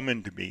they come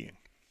into being.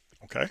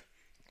 Okay.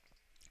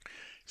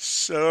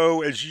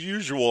 So as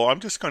usual, I'm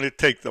just going to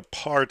take the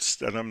parts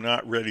that I'm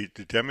not ready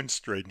to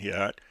demonstrate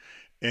yet,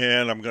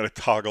 and I'm going to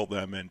toggle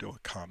them into a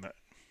comment.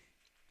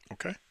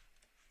 Okay?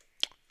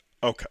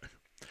 Okay.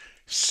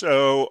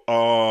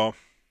 So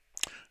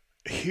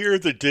here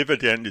the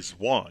dividend is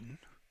 1.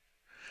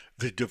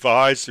 The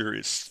divisor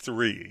is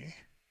 3.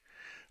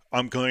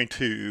 I'm going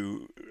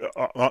to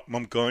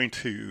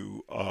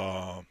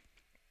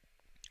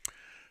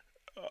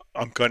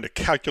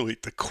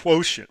calculate the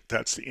quotient,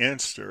 that's the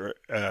answer,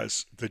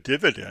 as the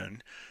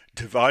dividend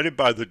divided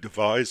by the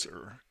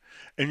divisor.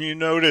 And you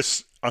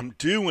notice I'm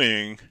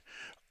doing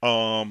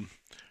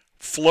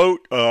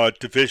float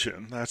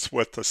division, that's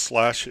what the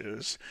slash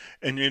is.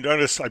 And you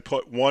notice I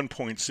put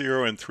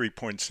 1.0 and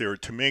 3.0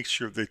 to make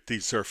sure that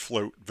these are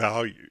float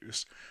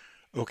values.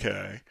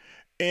 Okay.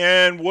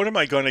 And what am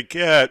I going to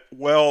get?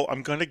 Well,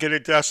 I'm going to get a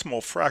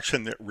decimal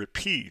fraction that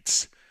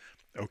repeats.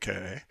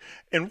 Okay,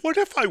 and what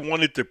if I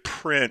wanted to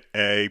print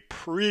a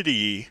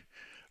pretty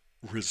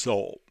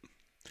result?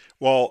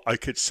 Well, I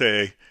could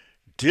say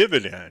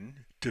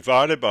dividend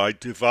divided by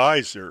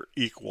divisor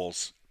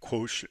equals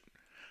quotient.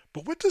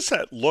 But what does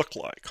that look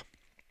like?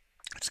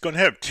 It's going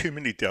to have too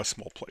many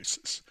decimal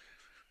places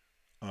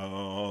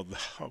around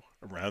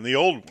the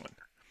old one.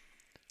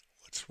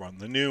 Let's run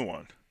the new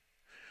one.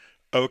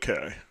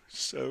 Okay,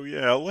 so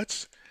yeah,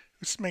 let's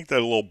make that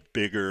a little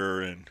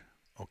bigger. And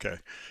okay,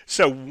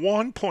 so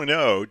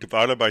 1.0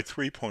 divided by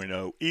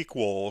 3.0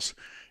 equals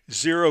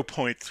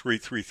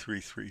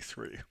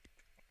 0.33333.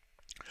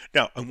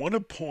 Now, I want to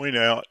point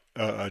out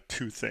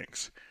two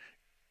things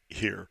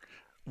here.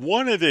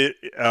 One of it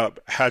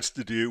has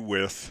to do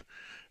with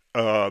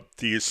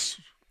these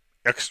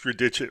extra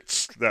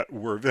digits that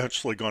we're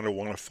eventually going to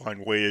want to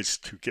find ways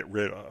to get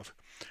rid of.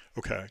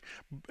 Okay,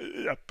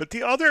 but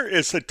the other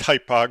is a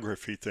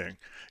typography thing.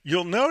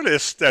 You'll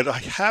notice that I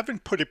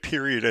haven't put a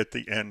period at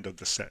the end of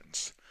the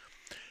sentence.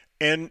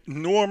 And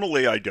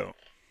normally I don't.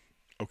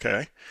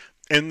 Okay,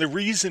 and the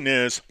reason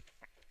is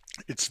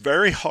it's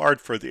very hard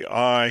for the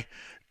eye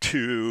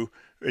to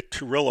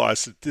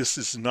realize that this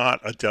is not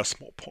a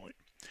decimal point.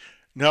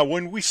 Now,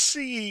 when we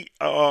see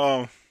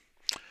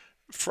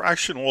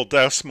fractional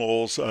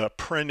decimals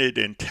printed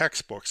in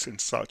textbooks and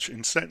such,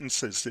 in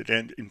sentences that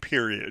end in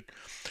period,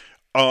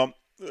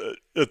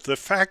 the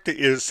fact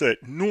is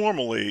that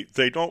normally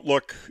they don't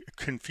look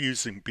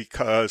confusing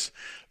because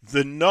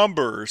the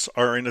numbers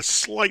are in a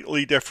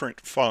slightly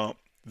different font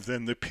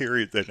than the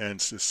period that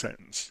ends the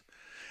sentence.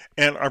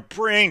 And our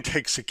brain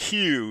takes a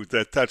cue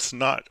that that's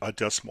not a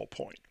decimal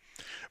point.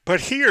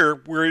 But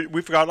here,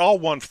 we've got all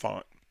one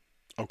font,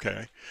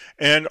 okay?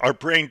 And our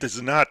brain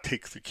does not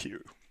take the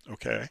cue,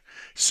 okay?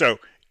 So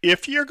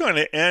if you're going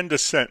to end a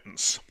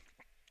sentence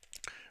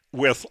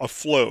with a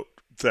float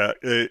that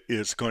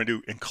is going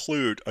to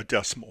include a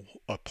decimal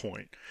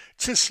point,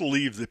 just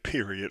leave the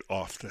period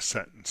off the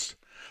sentence.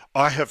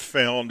 I have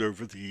found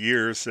over the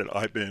years that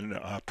I've been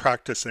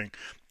practicing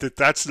that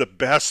that's the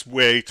best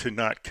way to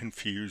not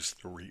confuse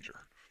the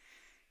reader.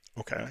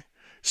 Okay,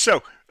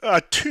 so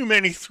too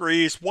many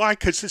threes. Why?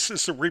 Because this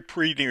is a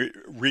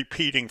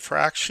repeating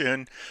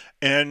fraction.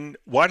 And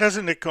why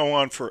doesn't it go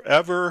on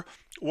forever?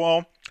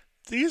 Well,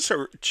 these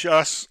are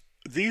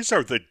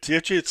the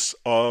digits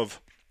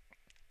of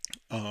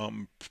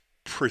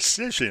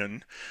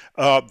precision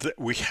that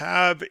we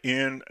have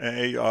in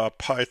a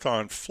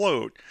Python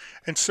float,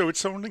 and so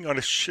it's only going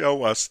to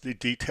show us the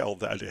detail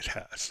that it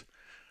has.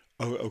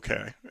 Oh,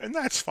 okay, and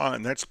that's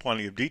fine. That's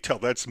plenty of detail.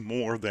 That's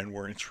more than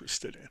we're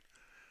interested in.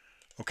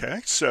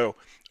 Okay, so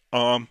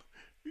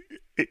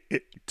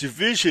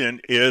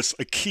division is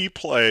a key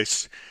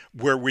place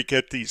where we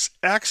get these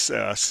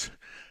excess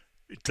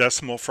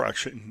decimal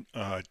fraction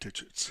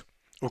digits.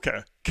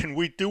 Okay, can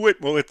we do it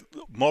with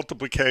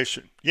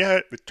multiplication? Yeah,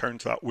 it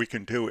turns out we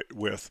can do it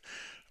with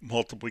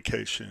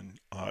multiplication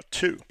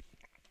too.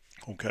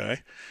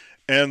 Okay,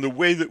 and the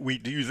way that we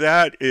do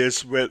that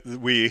is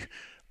we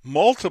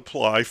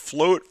multiply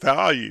float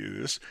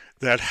values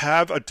that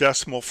have a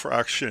decimal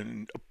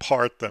fraction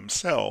part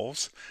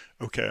themselves.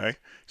 Okay,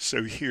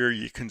 so here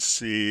you can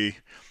see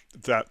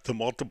that the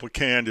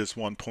multiplicand is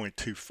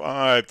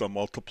 1.25, the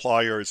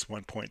multiplier is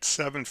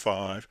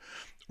 1.75.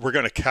 We're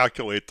going to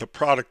calculate the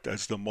product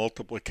as the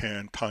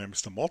multiplicand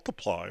times the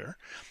multiplier,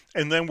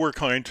 and then we're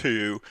going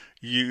to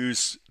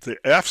use the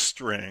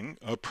f-string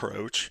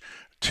approach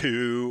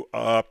to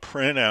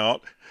print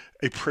out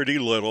a pretty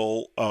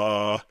little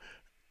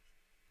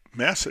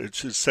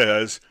message that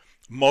says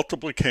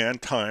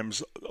multiplicand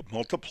times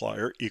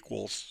multiplier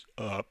equals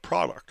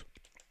product.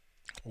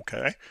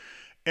 Okay,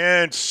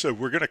 and so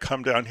we're going to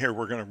come down here,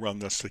 we're going to run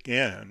this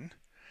again,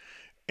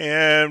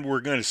 and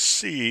we're going to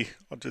see,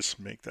 I'll just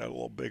make that a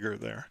little bigger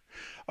there,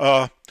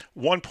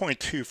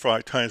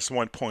 1.25 times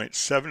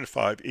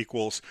 1.75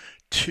 equals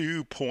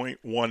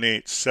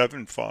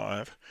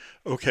 2.1875.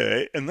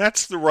 Okay, and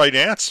that's the right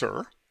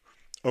answer.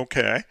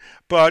 Okay,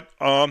 but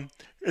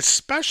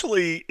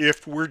especially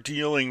if we're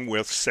dealing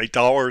with, say,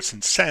 dollars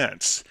and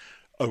cents,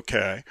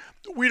 okay,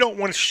 we don't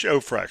want to show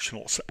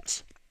fractional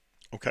cents.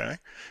 Okay,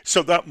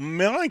 so that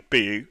might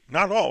be,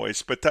 not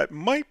always, but that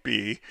might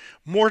be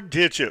more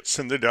digits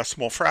in the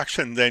decimal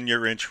fraction than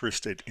you're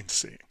interested in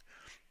seeing.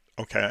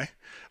 Okay,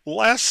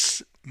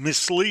 less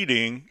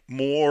misleading,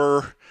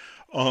 more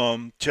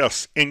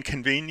just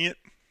inconvenient.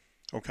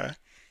 Okay,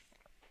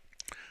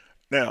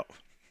 now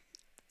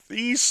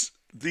these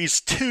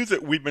two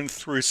that we've been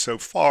through so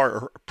far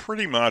are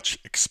pretty much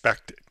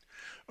expected.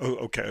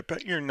 Okay, I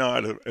bet you're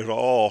not at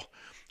all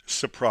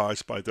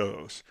surprised by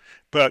those.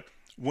 But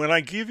when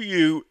I give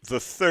you the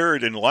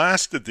third and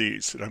last of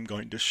these that I'm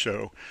going to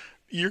show,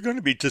 you're going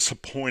to be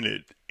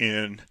disappointed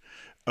in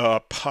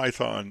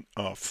Python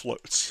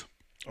floats.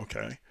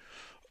 Okay,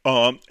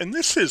 and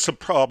this is a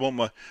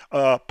problem.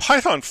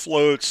 Python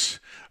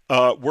floats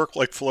work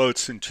like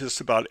floats in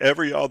just about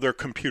every other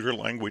computer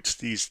language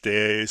these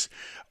days.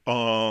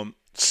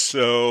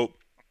 So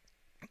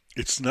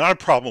it's not a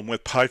problem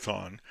with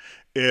Python.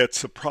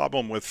 It's a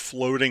problem with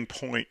floating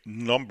point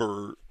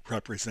number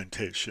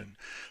representation.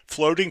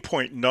 Floating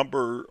point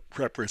number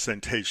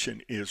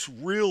representation is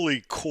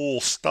really cool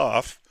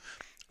stuff.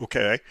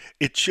 Okay,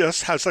 it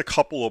just has a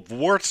couple of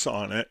warts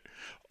on it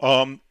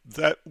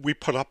that we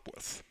put up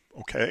with.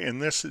 Okay,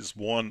 and this is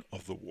one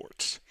of the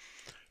warts.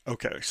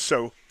 Okay,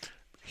 so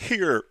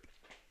here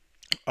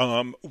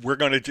we're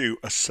going to do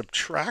a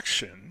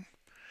subtraction.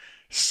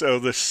 So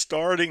the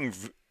starting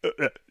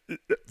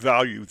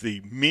value,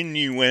 the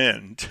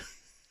minuend,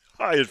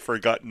 I had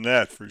forgotten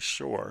that for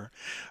sure.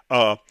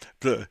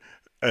 The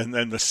And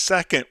then the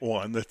second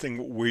one, the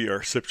thing we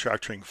are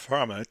subtracting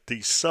from it,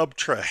 the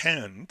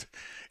subtrahend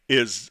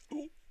is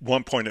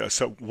 1.0.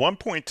 So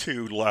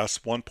 1.2 less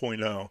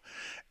 1.0.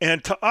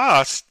 And to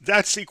us,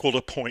 that's equal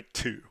to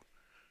 0.2.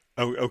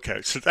 Oh,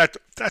 okay, so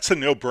that's a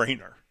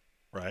no-brainer,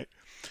 right?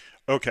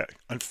 Okay,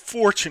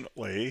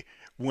 unfortunately,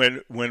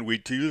 when we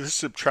do the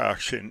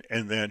subtraction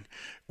and then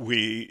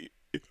we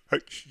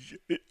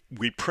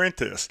we print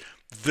this,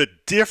 the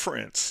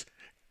difference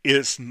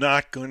is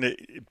not going to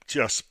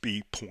just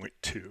be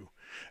 0.2.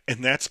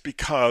 And that's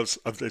because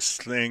of this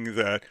thing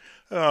that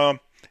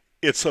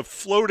it's a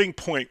floating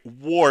point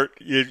wart.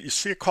 You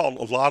see it called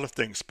a lot of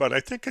things, but I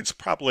think it's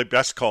probably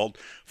best called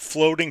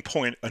floating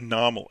point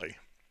anomaly.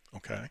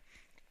 Okay.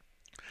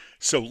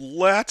 So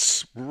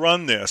let's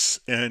run this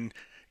and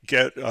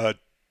get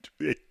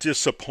it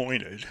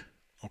disappointed.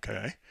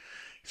 Okay.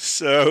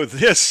 So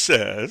this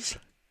says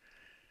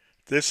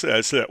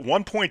that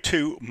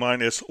 1.2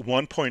 minus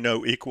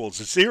 1.0 equals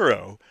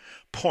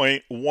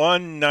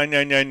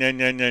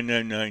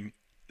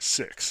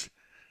 0.199999996.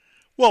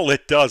 Well,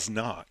 it does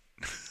not.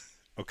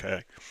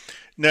 Okay.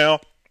 Now,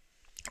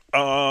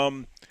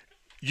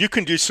 you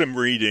can do some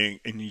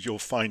reading and you'll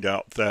find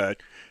out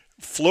that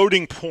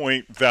floating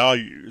point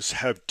values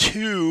have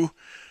two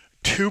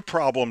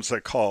problems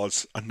that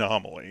cause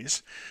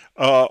anomalies.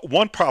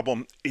 One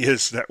problem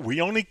is that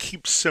we only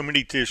keep so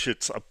many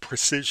digits of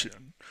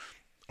precision.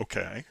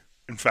 Okay.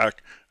 In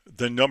fact,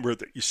 the number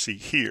that you see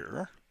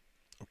here.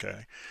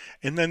 Okay.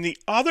 And then the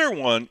other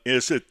one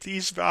is that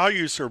these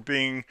values are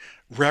being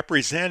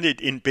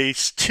represented in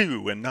base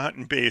 2 and not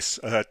in base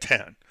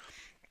 10.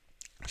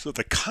 So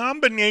the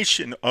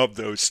combination of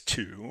those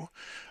two,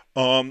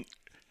 they're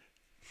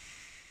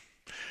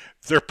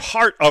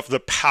part of the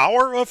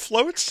power of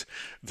floats.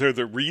 They're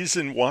the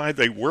reason why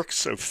they work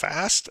so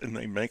fast, and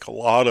they make a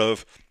lot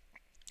of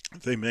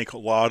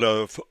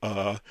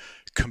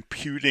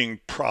computing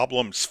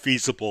problems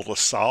feasible to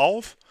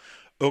solve.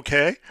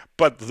 Okay,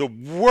 but the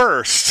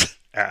worst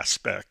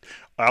aspect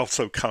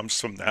also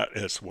comes from that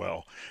as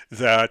well,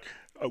 that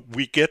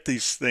we get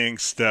these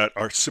things that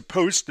are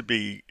supposed to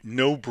be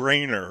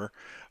no-brainer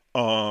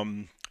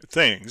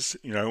things.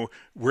 You know,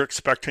 we're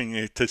expecting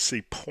it to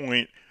see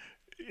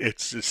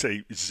it's to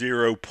say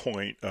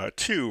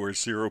 0.2 or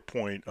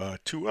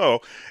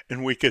 0.20,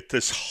 and we get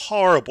this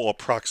horrible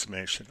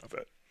approximation of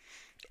it.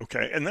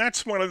 Okay, and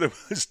that's one of the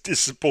most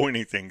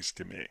disappointing things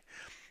to me.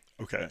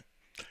 Okay,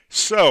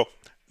 so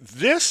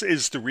this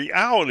is the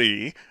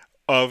reality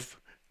of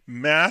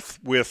math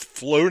with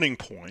floating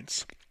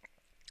points,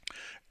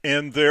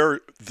 and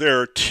there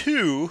are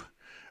two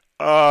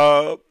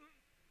there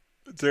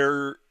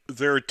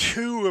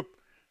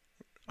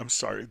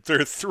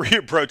are three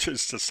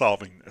approaches to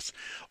solving this.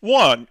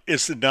 One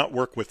is to not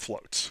work with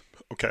floats.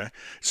 Okay,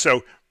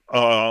 so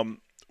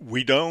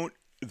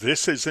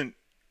this isn't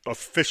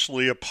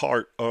officially a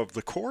part of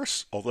the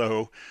course,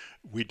 although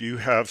we do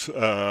have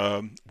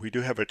a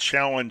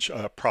challenge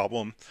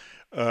problem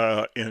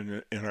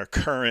in our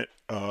current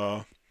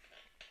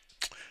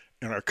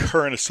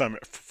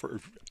assignment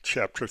for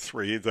chapter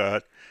 3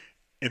 that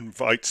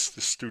invites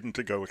the student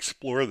to go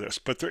explore this.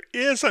 But there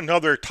is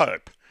another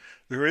type.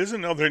 There is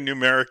another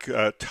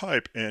numeric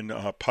type in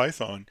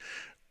Python.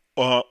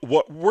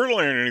 What we're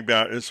learning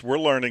about is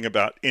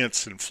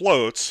ints and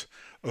floats.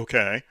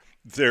 Okay,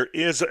 there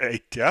is a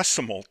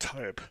decimal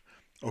type.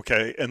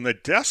 Okay, and the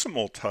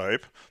decimal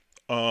type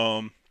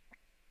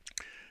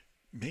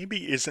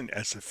maybe isn't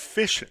as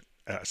efficient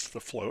as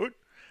the float,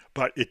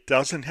 but it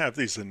doesn't have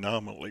these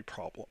anomaly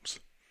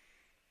problems.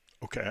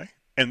 Okay,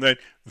 and then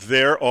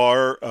there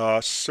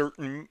are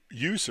certain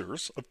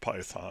users of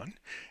Python,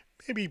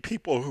 maybe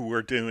people who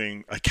are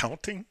doing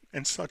accounting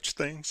and such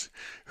things,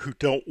 who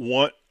don't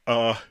want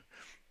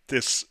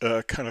this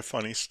kind of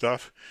funny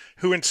stuff,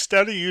 who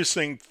instead of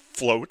using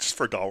floats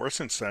for dollars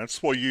and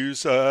cents will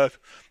use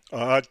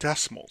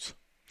decimals.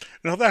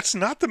 Now, that's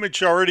not the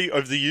majority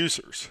of the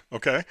users,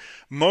 okay?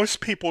 Most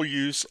people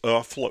use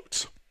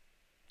floats,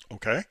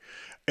 okay?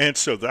 And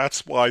so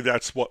that's why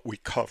that's what we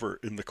cover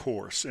in the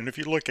course. And if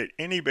you look at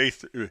any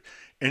basic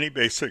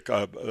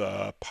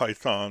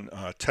Python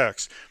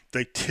text,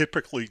 they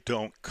typically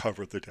don't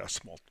cover the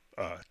decimal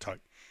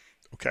type,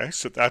 okay?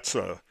 So that's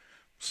a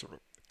sort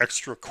of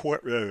extra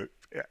credit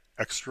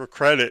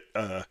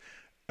kind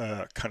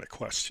of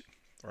question,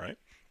 right?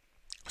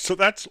 So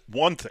that's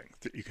one thing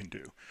that you can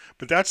do,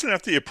 but that's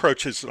not the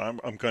approaches that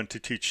I'm going to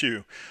teach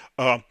you.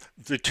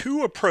 The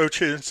two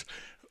approaches,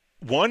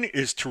 one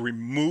is to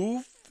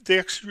remove the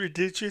extra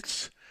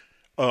digits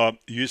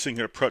using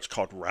an approach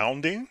called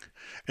rounding,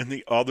 and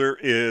the other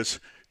is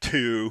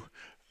to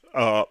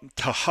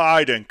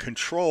hide and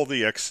control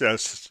the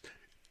excess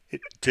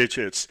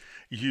digits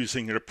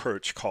using an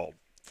approach called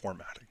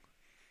formatting.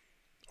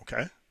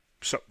 Okay,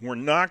 so we're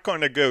not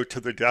going to go to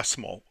the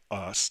decimal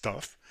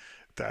stuff.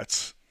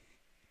 That's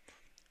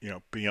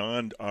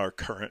beyond our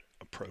current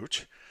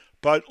approach.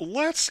 But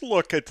let's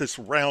look at this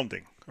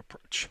rounding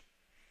approach.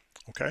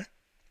 Okay,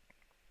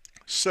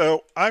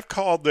 so I've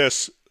called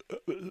this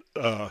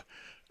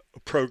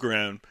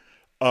program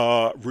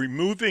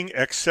removing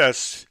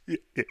excess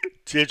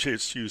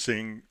digits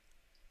using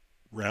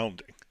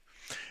rounding.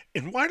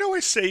 And why do I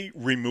say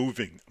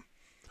removing them?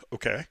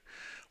 Okay,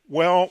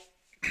 well,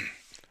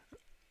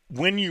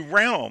 when you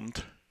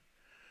round,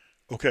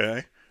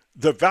 okay,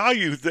 the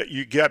value that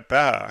you get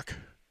back,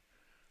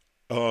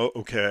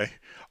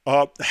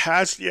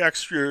 has the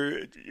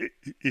extra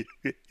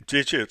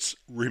digits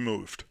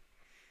removed.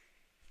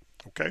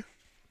 Okay,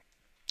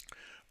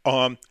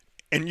 and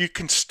you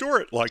can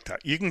store it like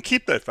that. You can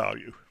keep that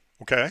value,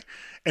 okay,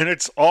 and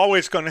it's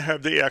always going to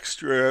have the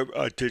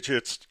extra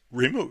digits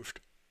removed.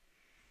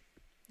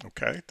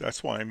 Okay,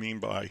 that's what I mean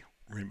by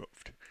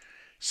removed.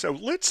 So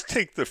let's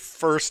take the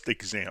first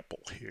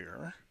example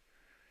here.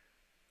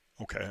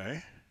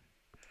 Okay,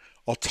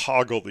 I'll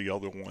toggle the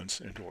other ones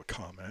into a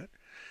comment.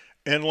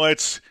 And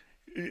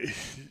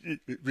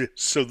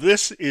so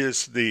this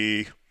is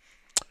this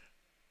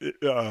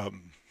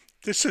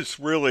is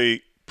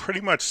really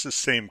pretty much the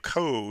same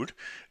code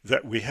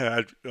that we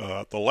had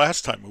the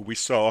last time we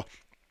saw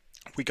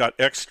we got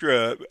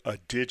extra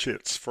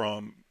digits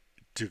from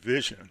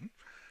division.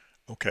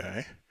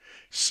 Okay,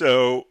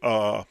 so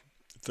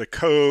the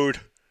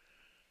code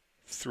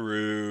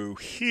through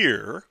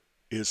here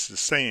is the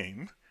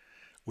same.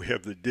 We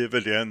have the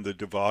dividend, the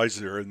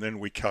divisor, and then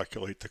we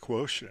calculate the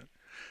quotient.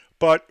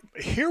 But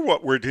here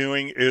what we're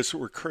doing is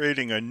we're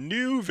creating a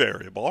new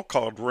variable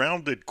called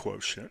rounded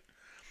quotient,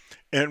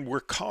 and we're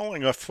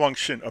calling a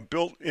function, a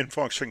built-in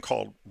function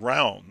called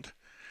round,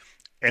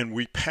 and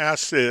we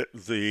pass it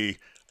the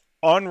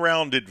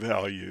unrounded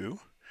value,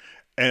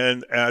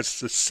 and as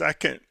the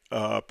second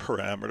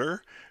parameter,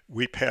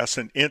 we pass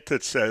an int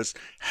that says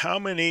how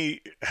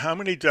many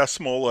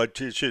decimal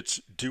digits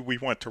do we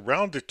want to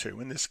round it to.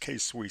 In this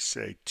case, we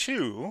say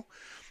 2,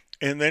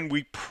 and then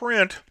we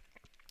print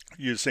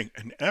using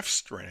an F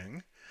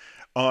string,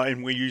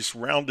 and we use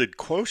rounded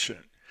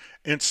quotient.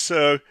 And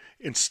so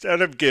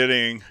instead of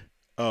getting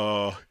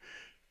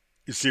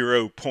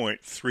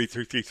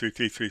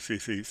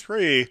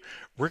 0.33333333,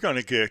 we're going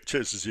to get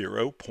just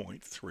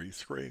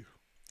 0.33.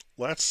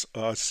 Let's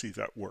see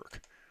that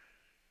work.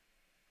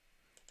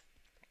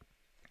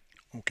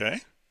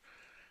 Okay,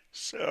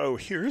 so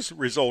here's the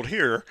result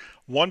here.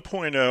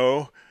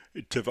 1.0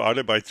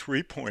 divided by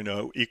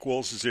 3.0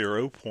 equals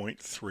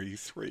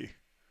 0.33.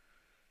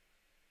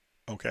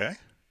 Okay,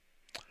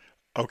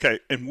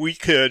 and we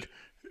could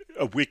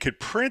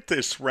print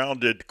this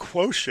rounded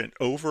quotient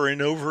over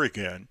and over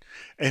again,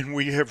 and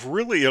we have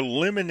really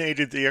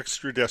eliminated the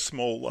extra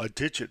decimal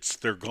digits.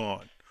 They're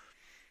gone.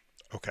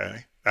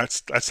 Okay,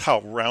 that's how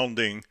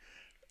rounding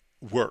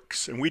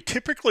works, and we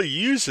typically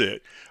use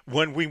it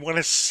when we want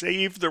to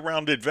save the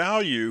rounded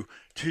value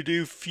to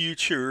do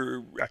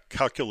future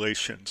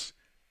calculations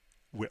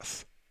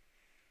with.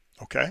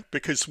 Okay,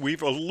 because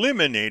we've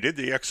eliminated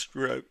the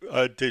extra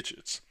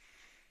digits.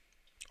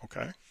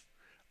 Okay,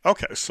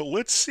 so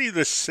let's see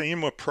the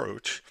same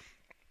approach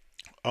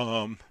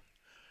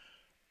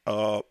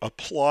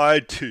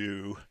applied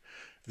to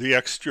the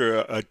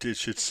extra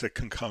digits that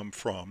can come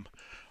from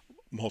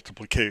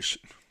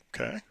multiplication.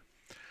 Okay,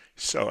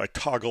 so I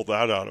toggle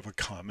that out of a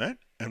comment,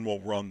 and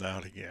we'll run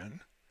that again.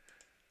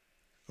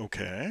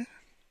 Okay,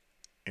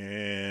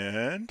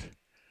 and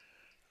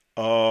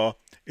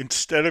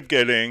instead of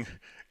getting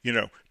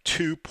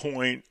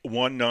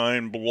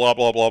 2.19 blah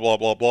blah blah blah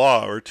blah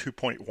blah or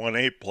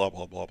 2.18 blah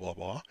blah blah blah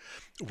blah,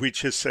 we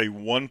just say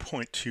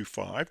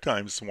 1.25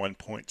 times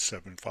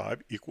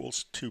 1.75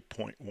 equals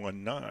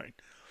 2.19.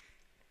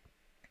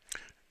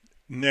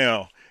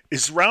 Now,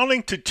 is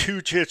rounding to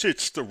 2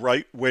 digits the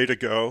right way to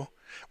go?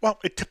 Well,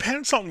 it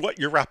depends on what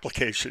your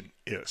application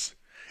is.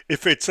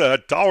 If it's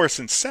dollars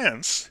and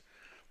cents,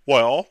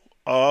 well,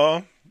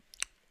 that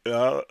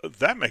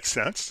makes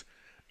sense.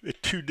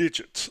 2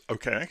 digits,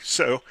 okay?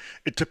 So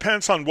it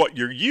depends on what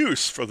your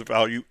use for the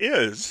value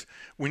is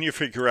when you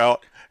figure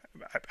out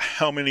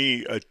how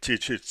many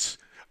digits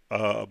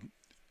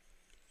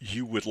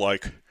you would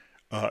like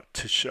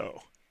to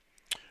show.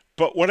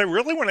 But what I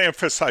really want to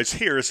emphasize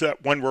here is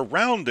that when we're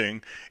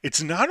rounding,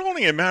 it's not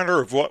only a matter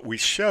of what we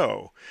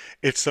show,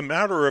 it's a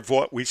matter of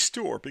what we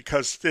store,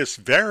 because this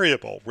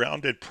variable,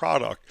 rounded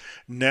product,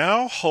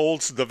 now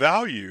holds the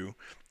value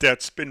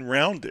that's been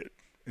rounded.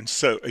 And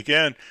so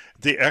again,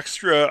 the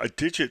extra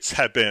digits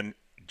have been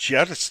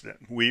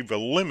jettisoned. We've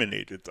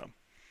eliminated them.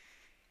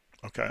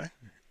 Okay?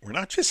 We're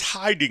not just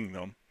hiding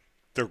them,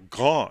 they're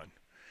gone.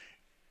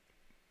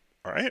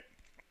 All right?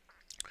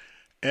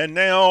 And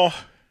now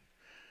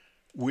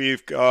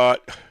we've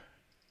got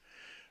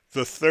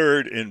the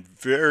third and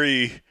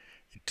very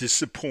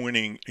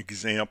disappointing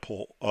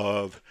example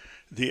of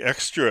the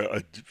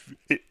extra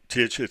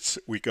digits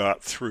we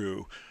got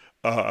through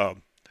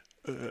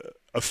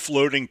a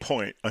floating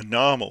point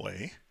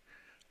anomaly,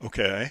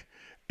 okay?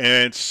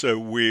 And so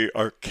we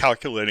are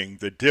calculating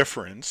the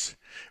difference.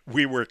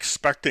 We were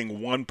expecting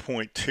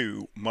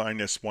 1.2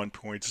 minus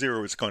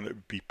 1.0 is going to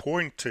be zero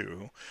point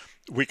 0.2.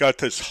 We got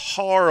this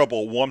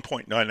horrible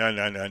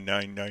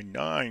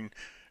 1.9999999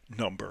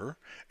 number.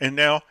 And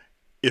now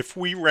if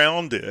we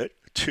round it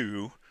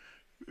to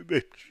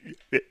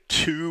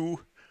two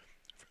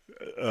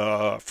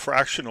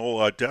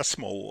fractional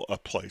decimal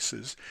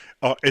places,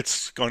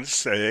 it's going to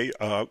say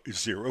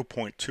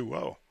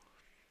 0.20.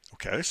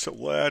 Okay, so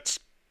let's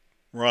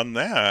run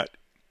that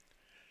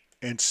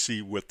and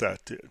see what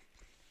that did.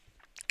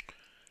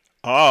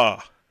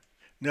 Now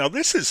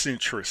this is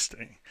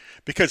interesting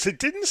because it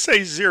didn't say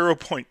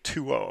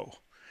 0.20,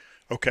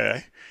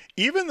 okay?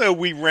 Even though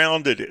we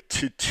rounded it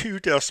to two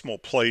decimal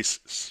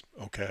places,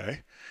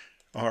 okay?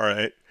 All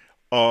right.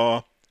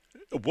 What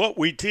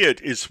we did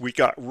is we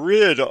got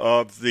rid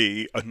of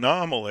the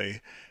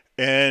anomaly,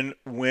 and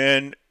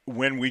when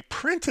we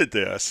printed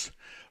this,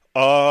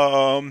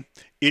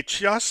 it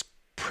just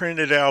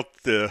printed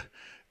out the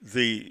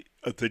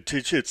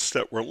digits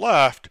that were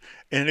left,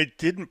 and it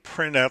didn't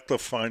print out the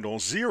final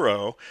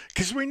 0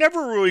 because we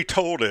never really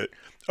told it,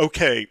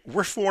 okay,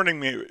 we're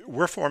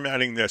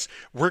formatting this.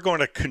 We're going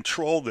to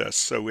control this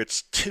so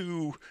it's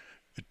two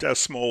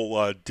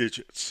decimal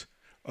digits.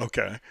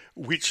 Okay,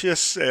 we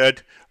just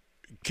said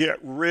get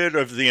rid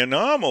of the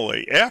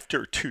anomaly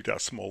after two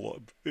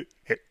decimal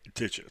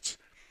digits.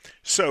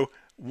 So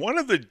one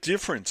of the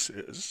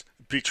differences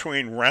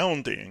between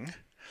rounding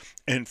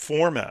and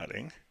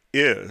formatting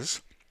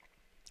is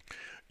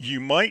you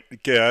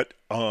might get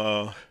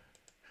a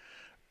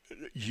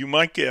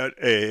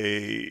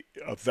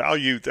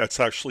value that's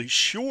actually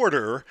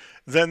shorter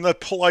than the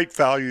polite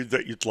value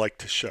that you'd like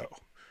to show.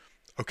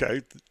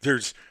 Okay,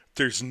 there's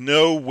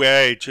no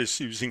way just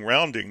using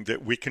rounding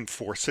that we can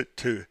force it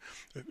to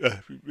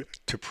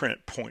print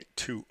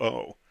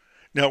 0.20.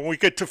 Now when we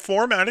get to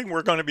formatting,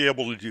 we're going to be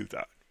able to do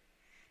that.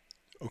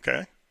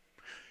 Okay,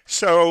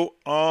 so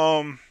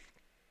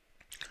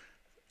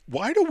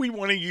why do we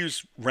want to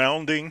use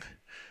rounding?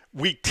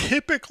 We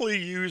typically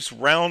use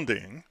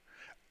rounding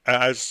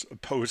as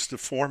opposed to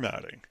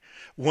formatting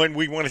when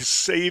we want to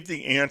save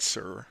the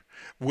answer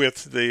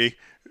with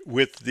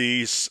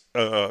these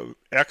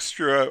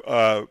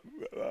extra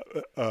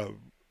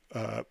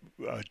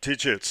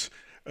digits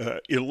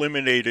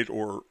eliminated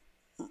or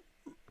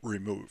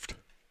removed.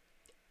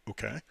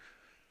 Okay.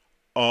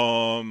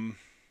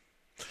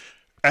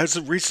 As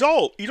a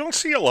result, you don't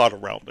see a lot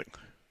of rounding.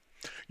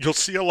 You'll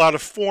see a lot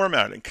of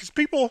formatting because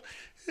people,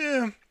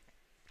 it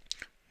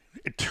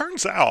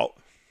turns out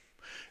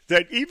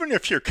that even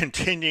if you're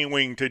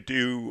continuing to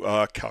do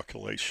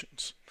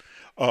calculations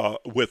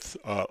with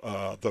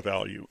the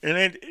value,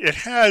 and it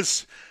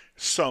has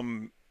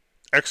some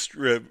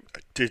extra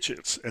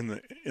digits in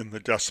the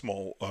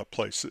decimal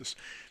places,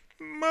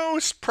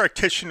 most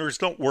practitioners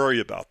don't worry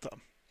about them.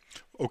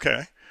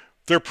 Okay,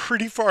 they're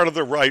pretty far to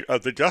the right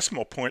of the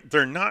decimal point.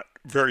 They're not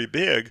very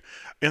big,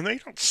 and they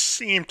don't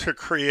seem to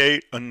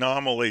create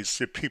anomalies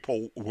that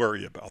people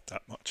worry about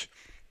that much.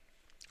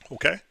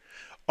 Okay,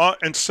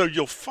 and so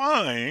you'll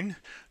find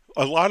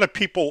a lot of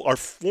people are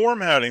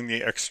formatting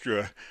the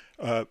extra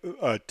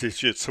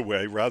digits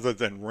away rather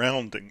than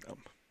rounding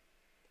them.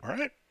 All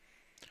right.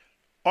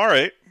 All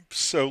right,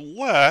 so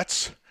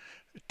let's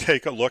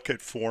take a look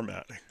at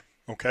formatting,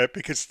 okay?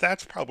 Because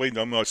that's probably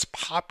the most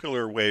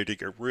popular way to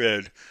get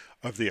rid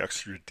of the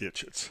extra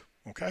digits,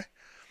 okay?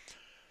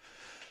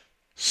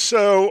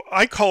 So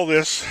I call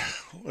this,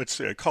 let's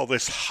see, I call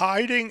this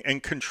hiding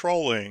and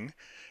controlling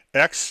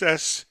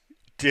excess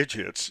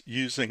digits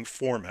using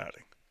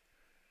formatting.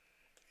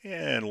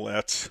 And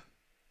let's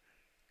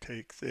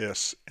take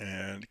this,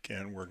 and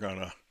again, we're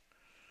gonna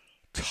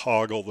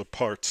toggle the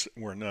parts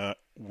we're not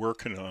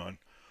working on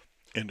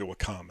into a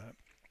comment.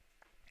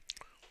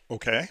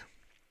 Okay,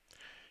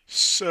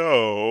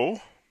 so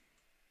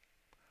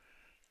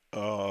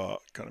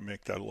gotta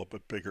make that a little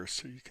bit bigger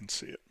so you can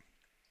see it.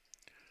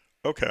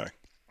 Okay,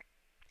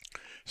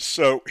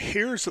 so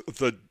here's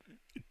the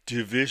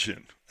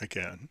division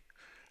again.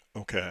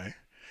 Okay,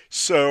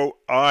 so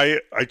I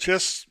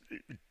just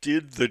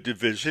did the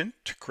division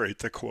to create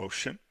the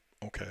quotient.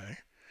 Okay,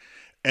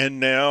 and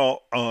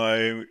now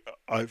I'm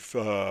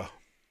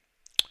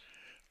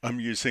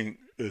using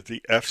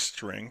the F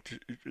string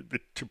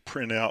to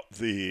print out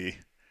the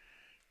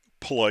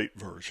polite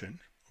version.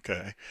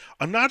 Okay,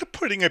 I'm not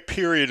putting a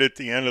period at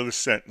the end of the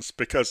sentence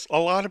because a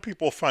lot of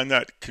people find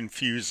that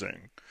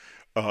confusing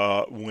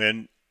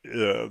when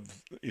the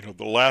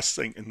last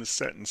thing in the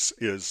sentence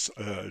is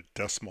a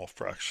decimal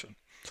fraction.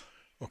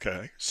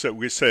 Okay, so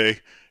we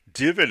say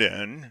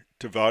dividend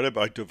divided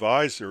by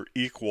divisor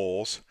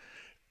equals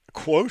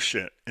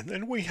quotient, and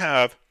then we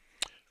have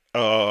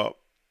a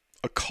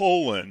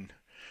colon.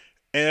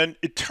 And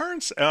it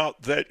turns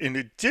out that in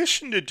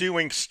addition to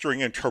doing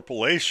string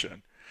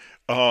interpolation,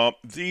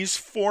 these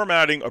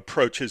formatting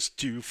approaches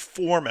do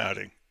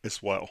formatting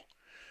as well.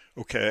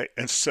 Okay,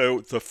 and so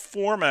the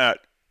format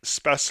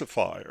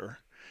specifier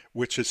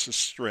which is a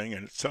string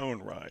in its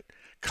own right,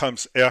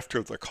 comes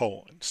after the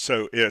colon.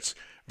 So it's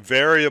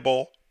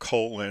variable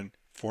colon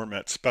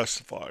format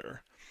specifier.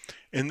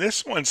 And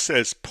this one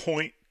says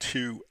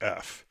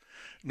 0.2f.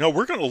 Now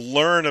we're going to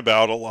learn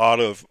about a lot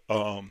of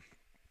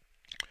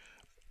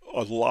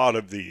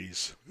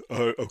these.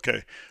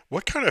 Okay,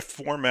 what kind of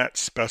format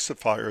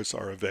specifiers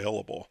are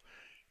available?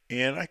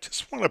 And I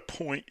just want to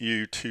point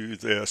you to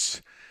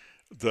this,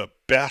 the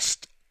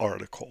best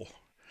article,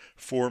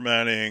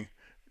 formatting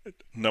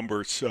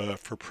numbers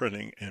for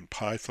printing in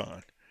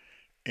Python.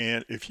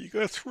 And if you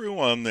go through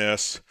on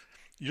this,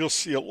 you'll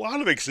see a lot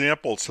of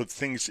examples of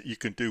things that you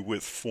can do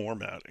with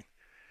formatting.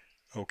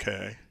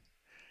 Okay,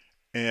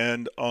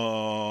 and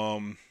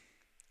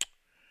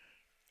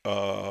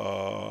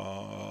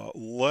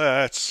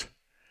let's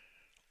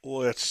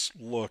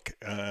look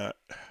at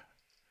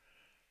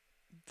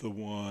the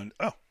one.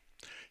 Oh,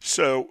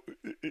 so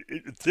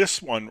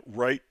this one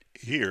right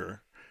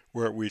here,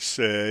 where we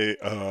say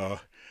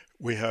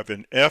we have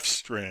an F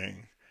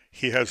string.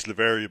 He has the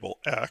variable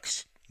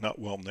X, not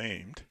well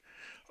named.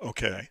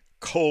 Okay,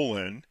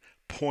 colon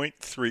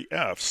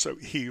 0.3f. So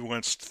he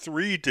wants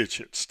 3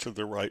 digits to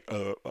the right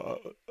of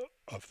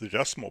the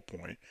decimal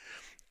point.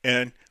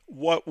 And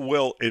what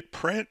will it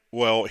print?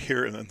 Well,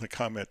 here in the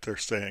comment they're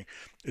saying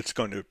it's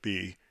going to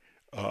be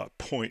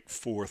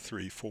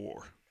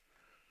 0.434.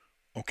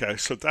 Okay,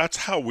 so that's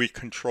how we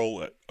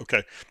control it.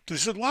 Okay,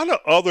 there's a lot of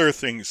other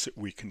things that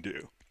we can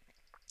do.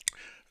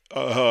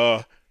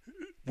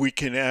 We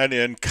can add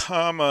in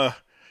comma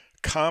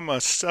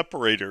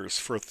separators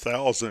for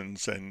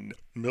thousands and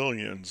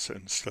millions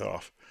and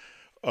stuff.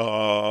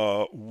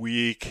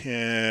 We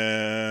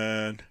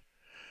can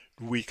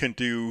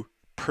do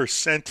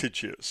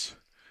percentages.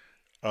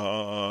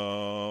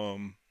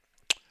 Well,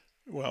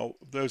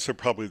 those are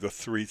probably the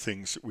 3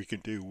 things that we can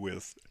do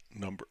with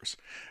numbers.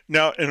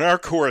 Now, in our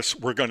course,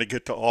 we're going to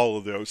get to all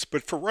of those,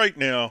 but for right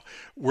now,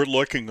 we're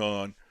looking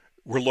at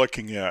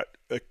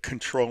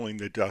controlling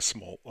the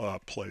decimal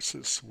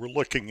places. We're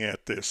looking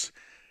at this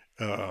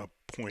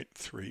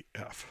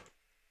 0.3f.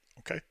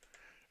 Okay,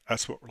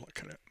 that's what we're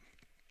looking at.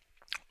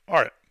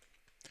 All right,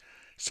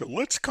 so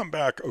let's come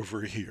back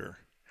over here.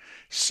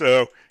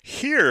 So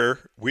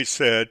here we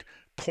said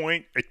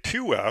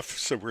 0.2f,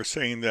 so we're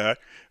saying that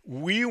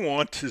we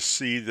want to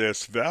see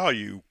this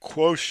value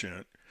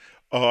quotient,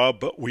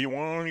 but we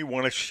only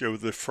want to show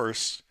the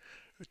first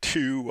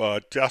 2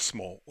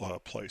 decimal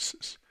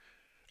places.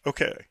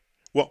 Okay,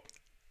 well,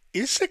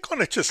 is it going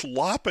to just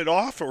lop it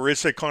off, or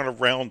is it going to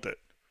round it?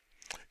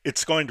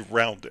 It's going to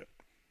round it.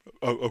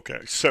 Oh,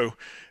 okay, so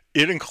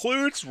it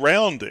includes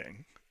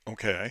rounding,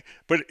 okay,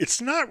 but it's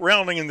not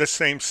rounding in the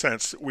same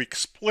sense that we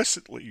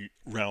explicitly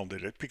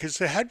rounded it, because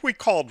had we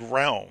called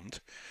round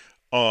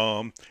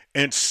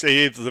and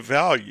saved the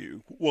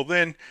value, well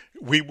then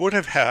we would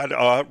have had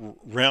a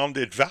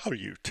rounded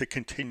value to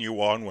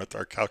continue on with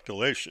our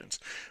calculations.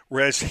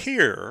 Whereas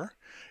here,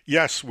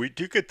 yes, we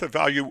do get the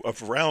value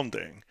of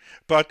rounding,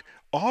 but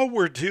all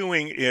we're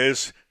doing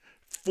is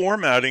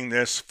formatting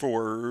this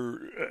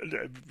for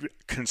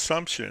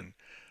consumption.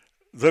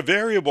 The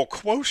variable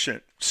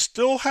quotient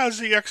still has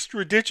the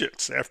extra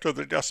digits after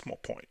the decimal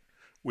point.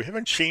 We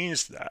haven't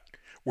changed that.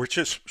 We're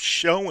just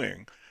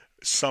showing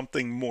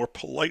something more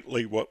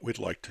politely what we'd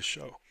like to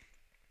show.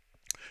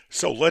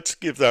 So let's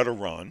give that a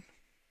run.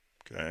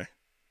 Okay.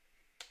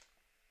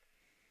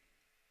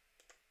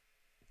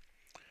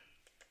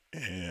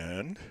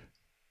 And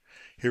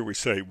here we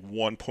say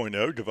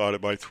 1.0 divided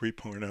by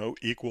 3.0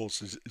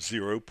 equals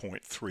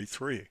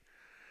 0.33.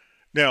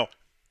 Now,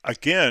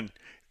 again,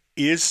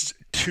 is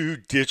 2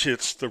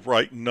 digits the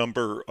right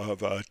number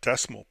of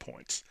decimal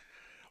points?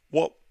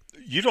 Well,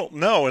 you don't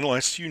know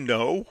unless you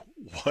know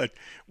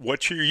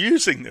what you're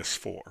using this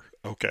for.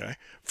 Okay,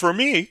 for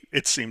me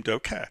it seemed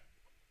okay.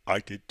 I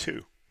did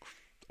too.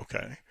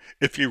 Okay,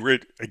 if you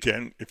read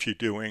again, if you're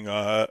doing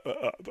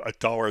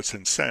dollars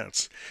and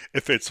cents,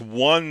 if it's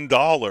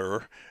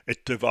 $1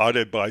 it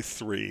divided by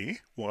 3,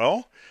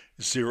 well,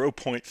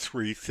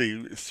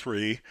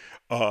 0.33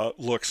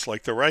 looks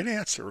like the right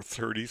answer,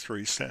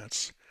 33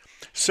 cents.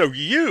 So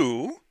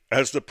you,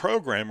 as the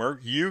programmer,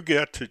 you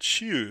get to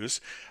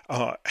choose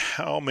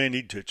how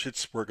many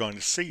digits we're going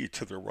to see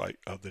to the right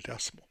of the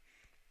decimal.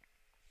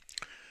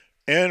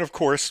 And of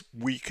course,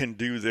 we can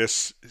do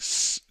this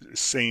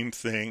same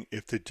thing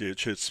if the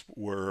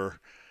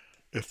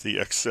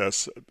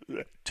excess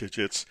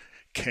digits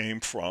came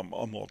from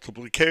a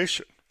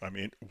multiplication. I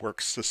mean, it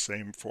works the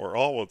same for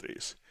all of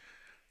these.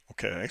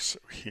 Okay, so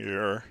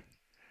here,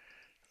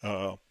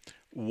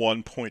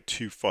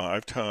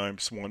 1.25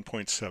 times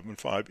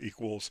 1.75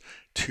 equals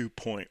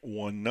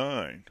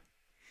 2.19.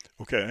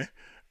 Okay,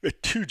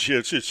 2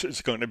 digits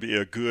is going to be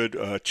a good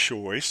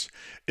choice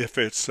if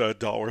it's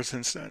dollars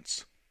and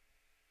cents.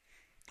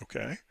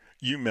 Okay,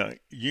 you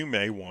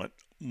may want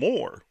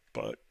more,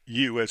 but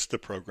you as the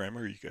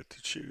programmer, you get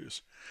to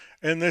choose.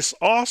 And this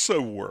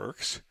also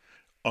works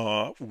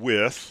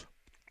with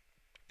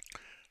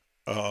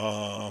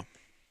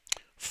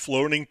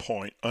floating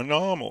point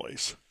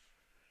anomalies.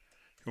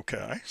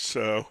 Okay,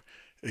 so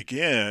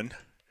again,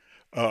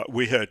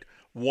 we had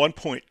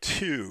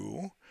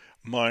 1.2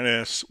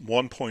 minus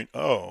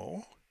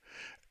 1.0,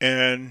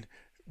 and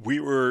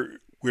we're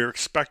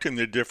expecting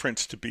the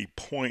difference to be zero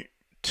point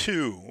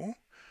 0.2.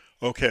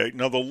 Okay,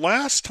 now the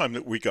last time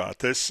that we got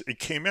this, it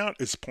came out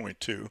as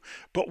 0.2,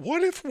 but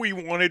what if we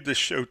wanted to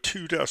show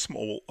two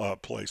decimal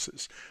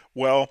places?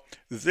 Well,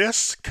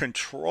 this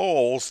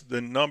controls the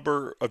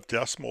number of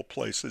decimal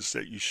places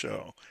that you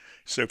show.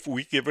 So if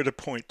we give it a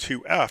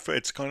 0.2f,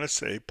 it's going to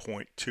say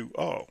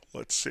 0.20.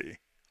 Let's see.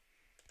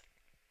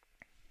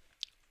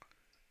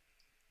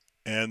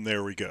 And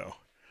there we go.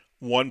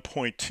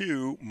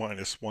 1.2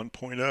 minus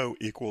 1.0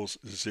 equals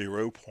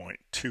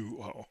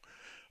 0.20.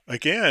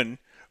 Again,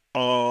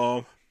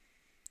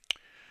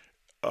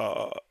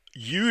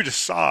 you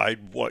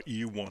decide what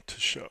you want to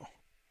show.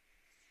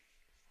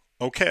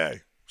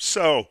 Okay,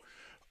 so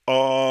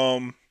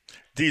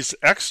these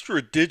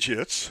extra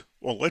digits,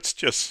 well, let's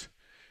just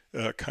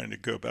kind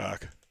of go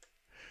back.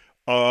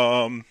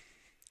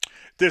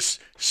 This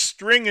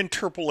string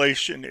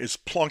interpolation is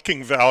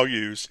plunking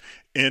values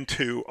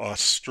into a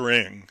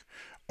string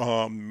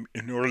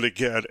in order to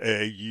get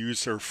a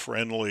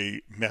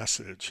user-friendly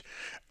message.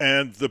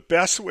 And the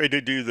best way to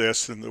do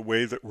this, and the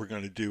way that we're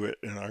going to do it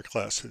in our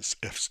class, is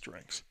if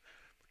strings.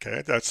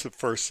 Okay, that's the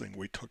first thing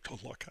we took a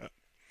look at.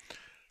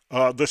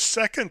 The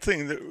second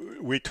thing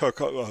that we took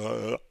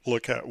a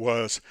look at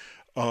was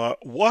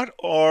what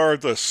are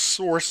the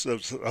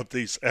sources of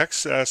these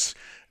excess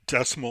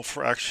decimal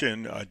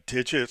fraction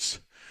digits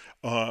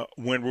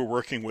when we're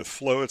working with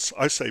floats.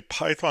 I say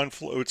Python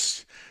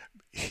floats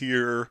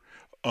here,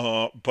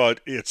 but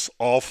it's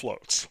all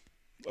floats.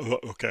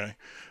 Okay,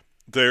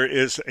 there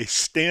is a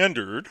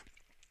standard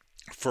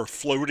for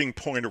floating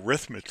point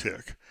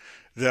arithmetic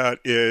that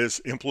is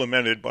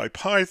implemented by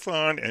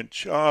Python and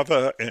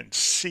Java and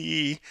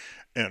C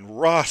and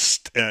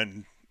Rust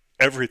and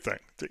everything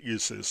that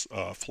uses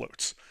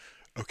floats.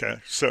 Okay,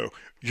 so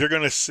you're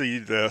going to see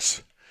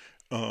this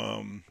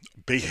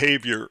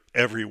behavior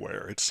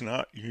everywhere. It's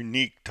not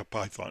unique to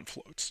Python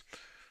floats.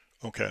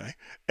 Okay,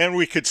 and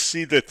we could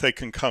see that they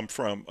can come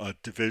from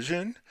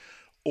division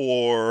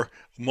or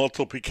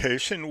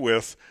multiplication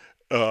with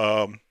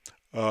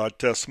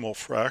decimal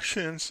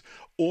fractions,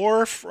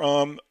 or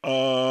from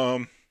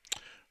a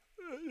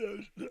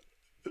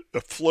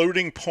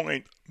floating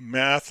point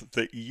math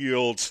that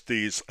yields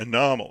these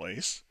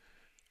anomalies.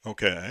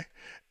 Okay,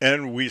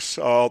 and we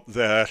saw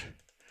that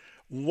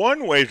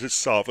one way to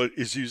solve it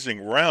is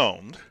using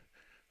round.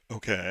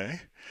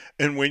 Okay,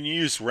 and when you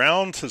use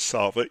round to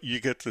solve it,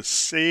 you get to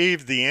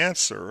save the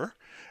answer,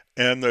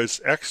 and those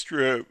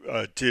extra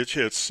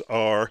digits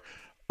are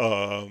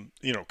kind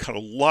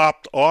of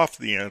lopped off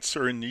the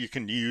answer, and you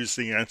can use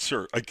the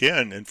answer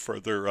again in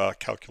further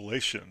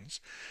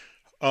calculations.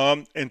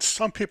 And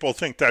some people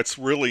think that's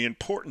really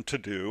important to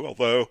do,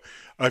 although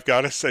I've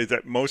got to say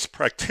that most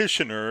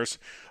practitioners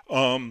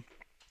are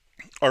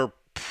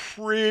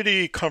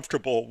pretty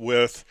comfortable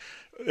with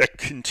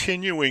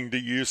continuing to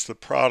use the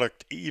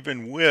product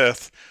even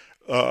with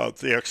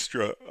the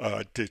extra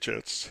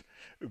digits,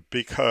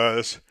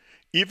 because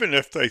even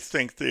if they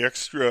think the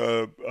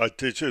extra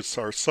digits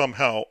are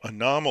somehow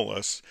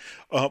anomalous,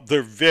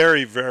 they're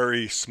very,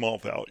 very small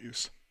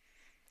values.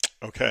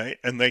 Okay,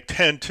 and they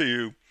tend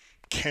to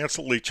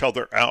cancel each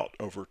other out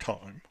over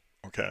time.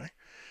 Okay,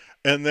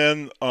 and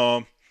then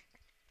the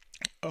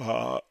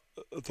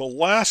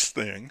last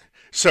thing,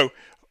 so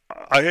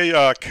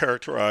I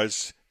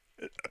characterize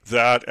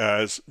that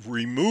as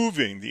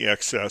removing the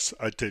excess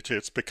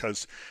digits,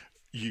 because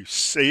you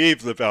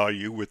save the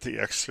value with the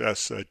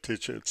excess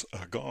digits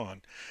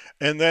gone.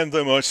 And then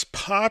the most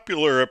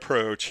popular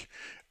approach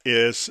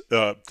is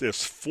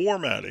this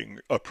formatting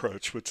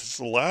approach, which is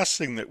the last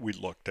thing that we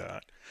looked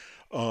at.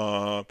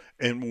 And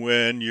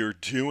when you're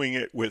doing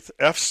it with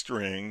F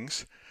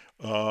strings,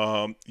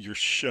 you're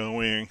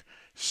showing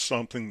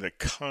something that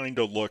kind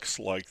of looks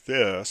like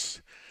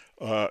this.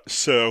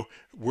 So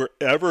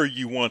wherever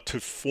you want to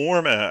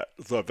format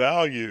the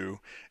value,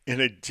 in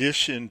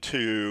addition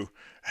to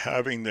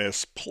having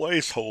this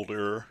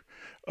placeholder,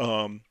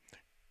 in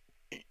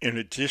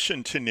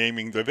addition to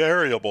naming the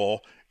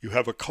variable, you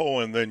have a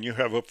colon, then you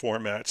have a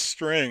format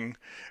string.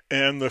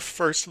 And the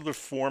first of the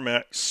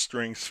format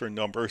strings for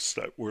numbers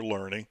that we're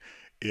learning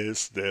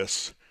is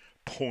this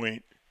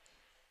point,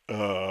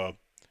 0.2f,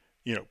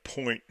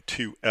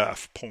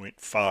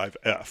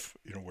 0.5f,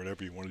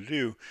 whatever you want to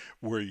do,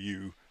 where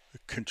you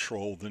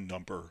control the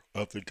number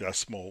of the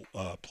decimal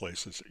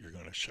places that you're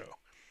going to show.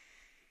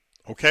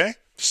 Okay,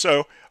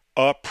 so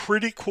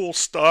pretty cool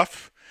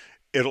stuff.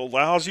 It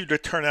allows you to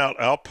turn out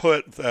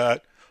output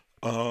that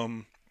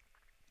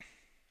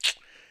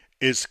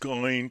is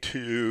going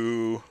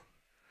to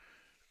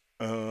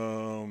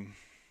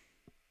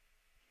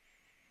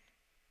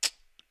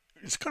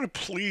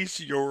please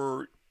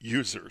your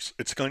users.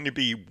 It's going to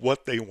be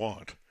what they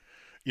want.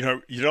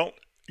 You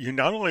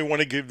not only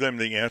want to give them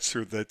the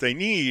answer that they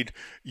need,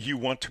 you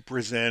want to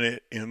present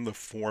it in the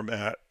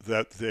format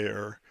that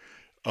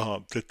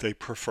they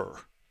prefer.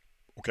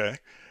 Okay,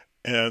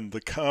 and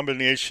the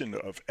combination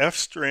of F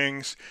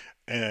strings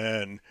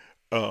and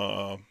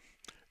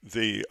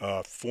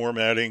the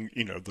formatting,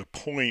 the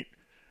point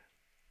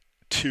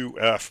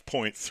 2F,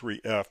 point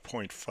 3F,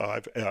 point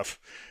 5F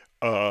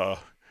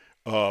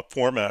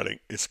formatting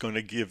is going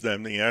to give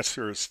them the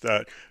answers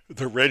that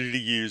they're ready to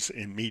use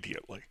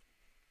immediately.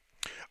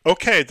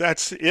 Okay,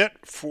 that's it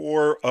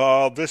for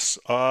this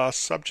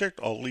subject.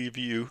 I'll leave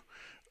you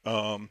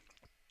until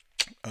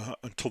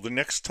the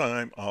next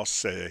time. I'll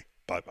say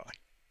bye-bye.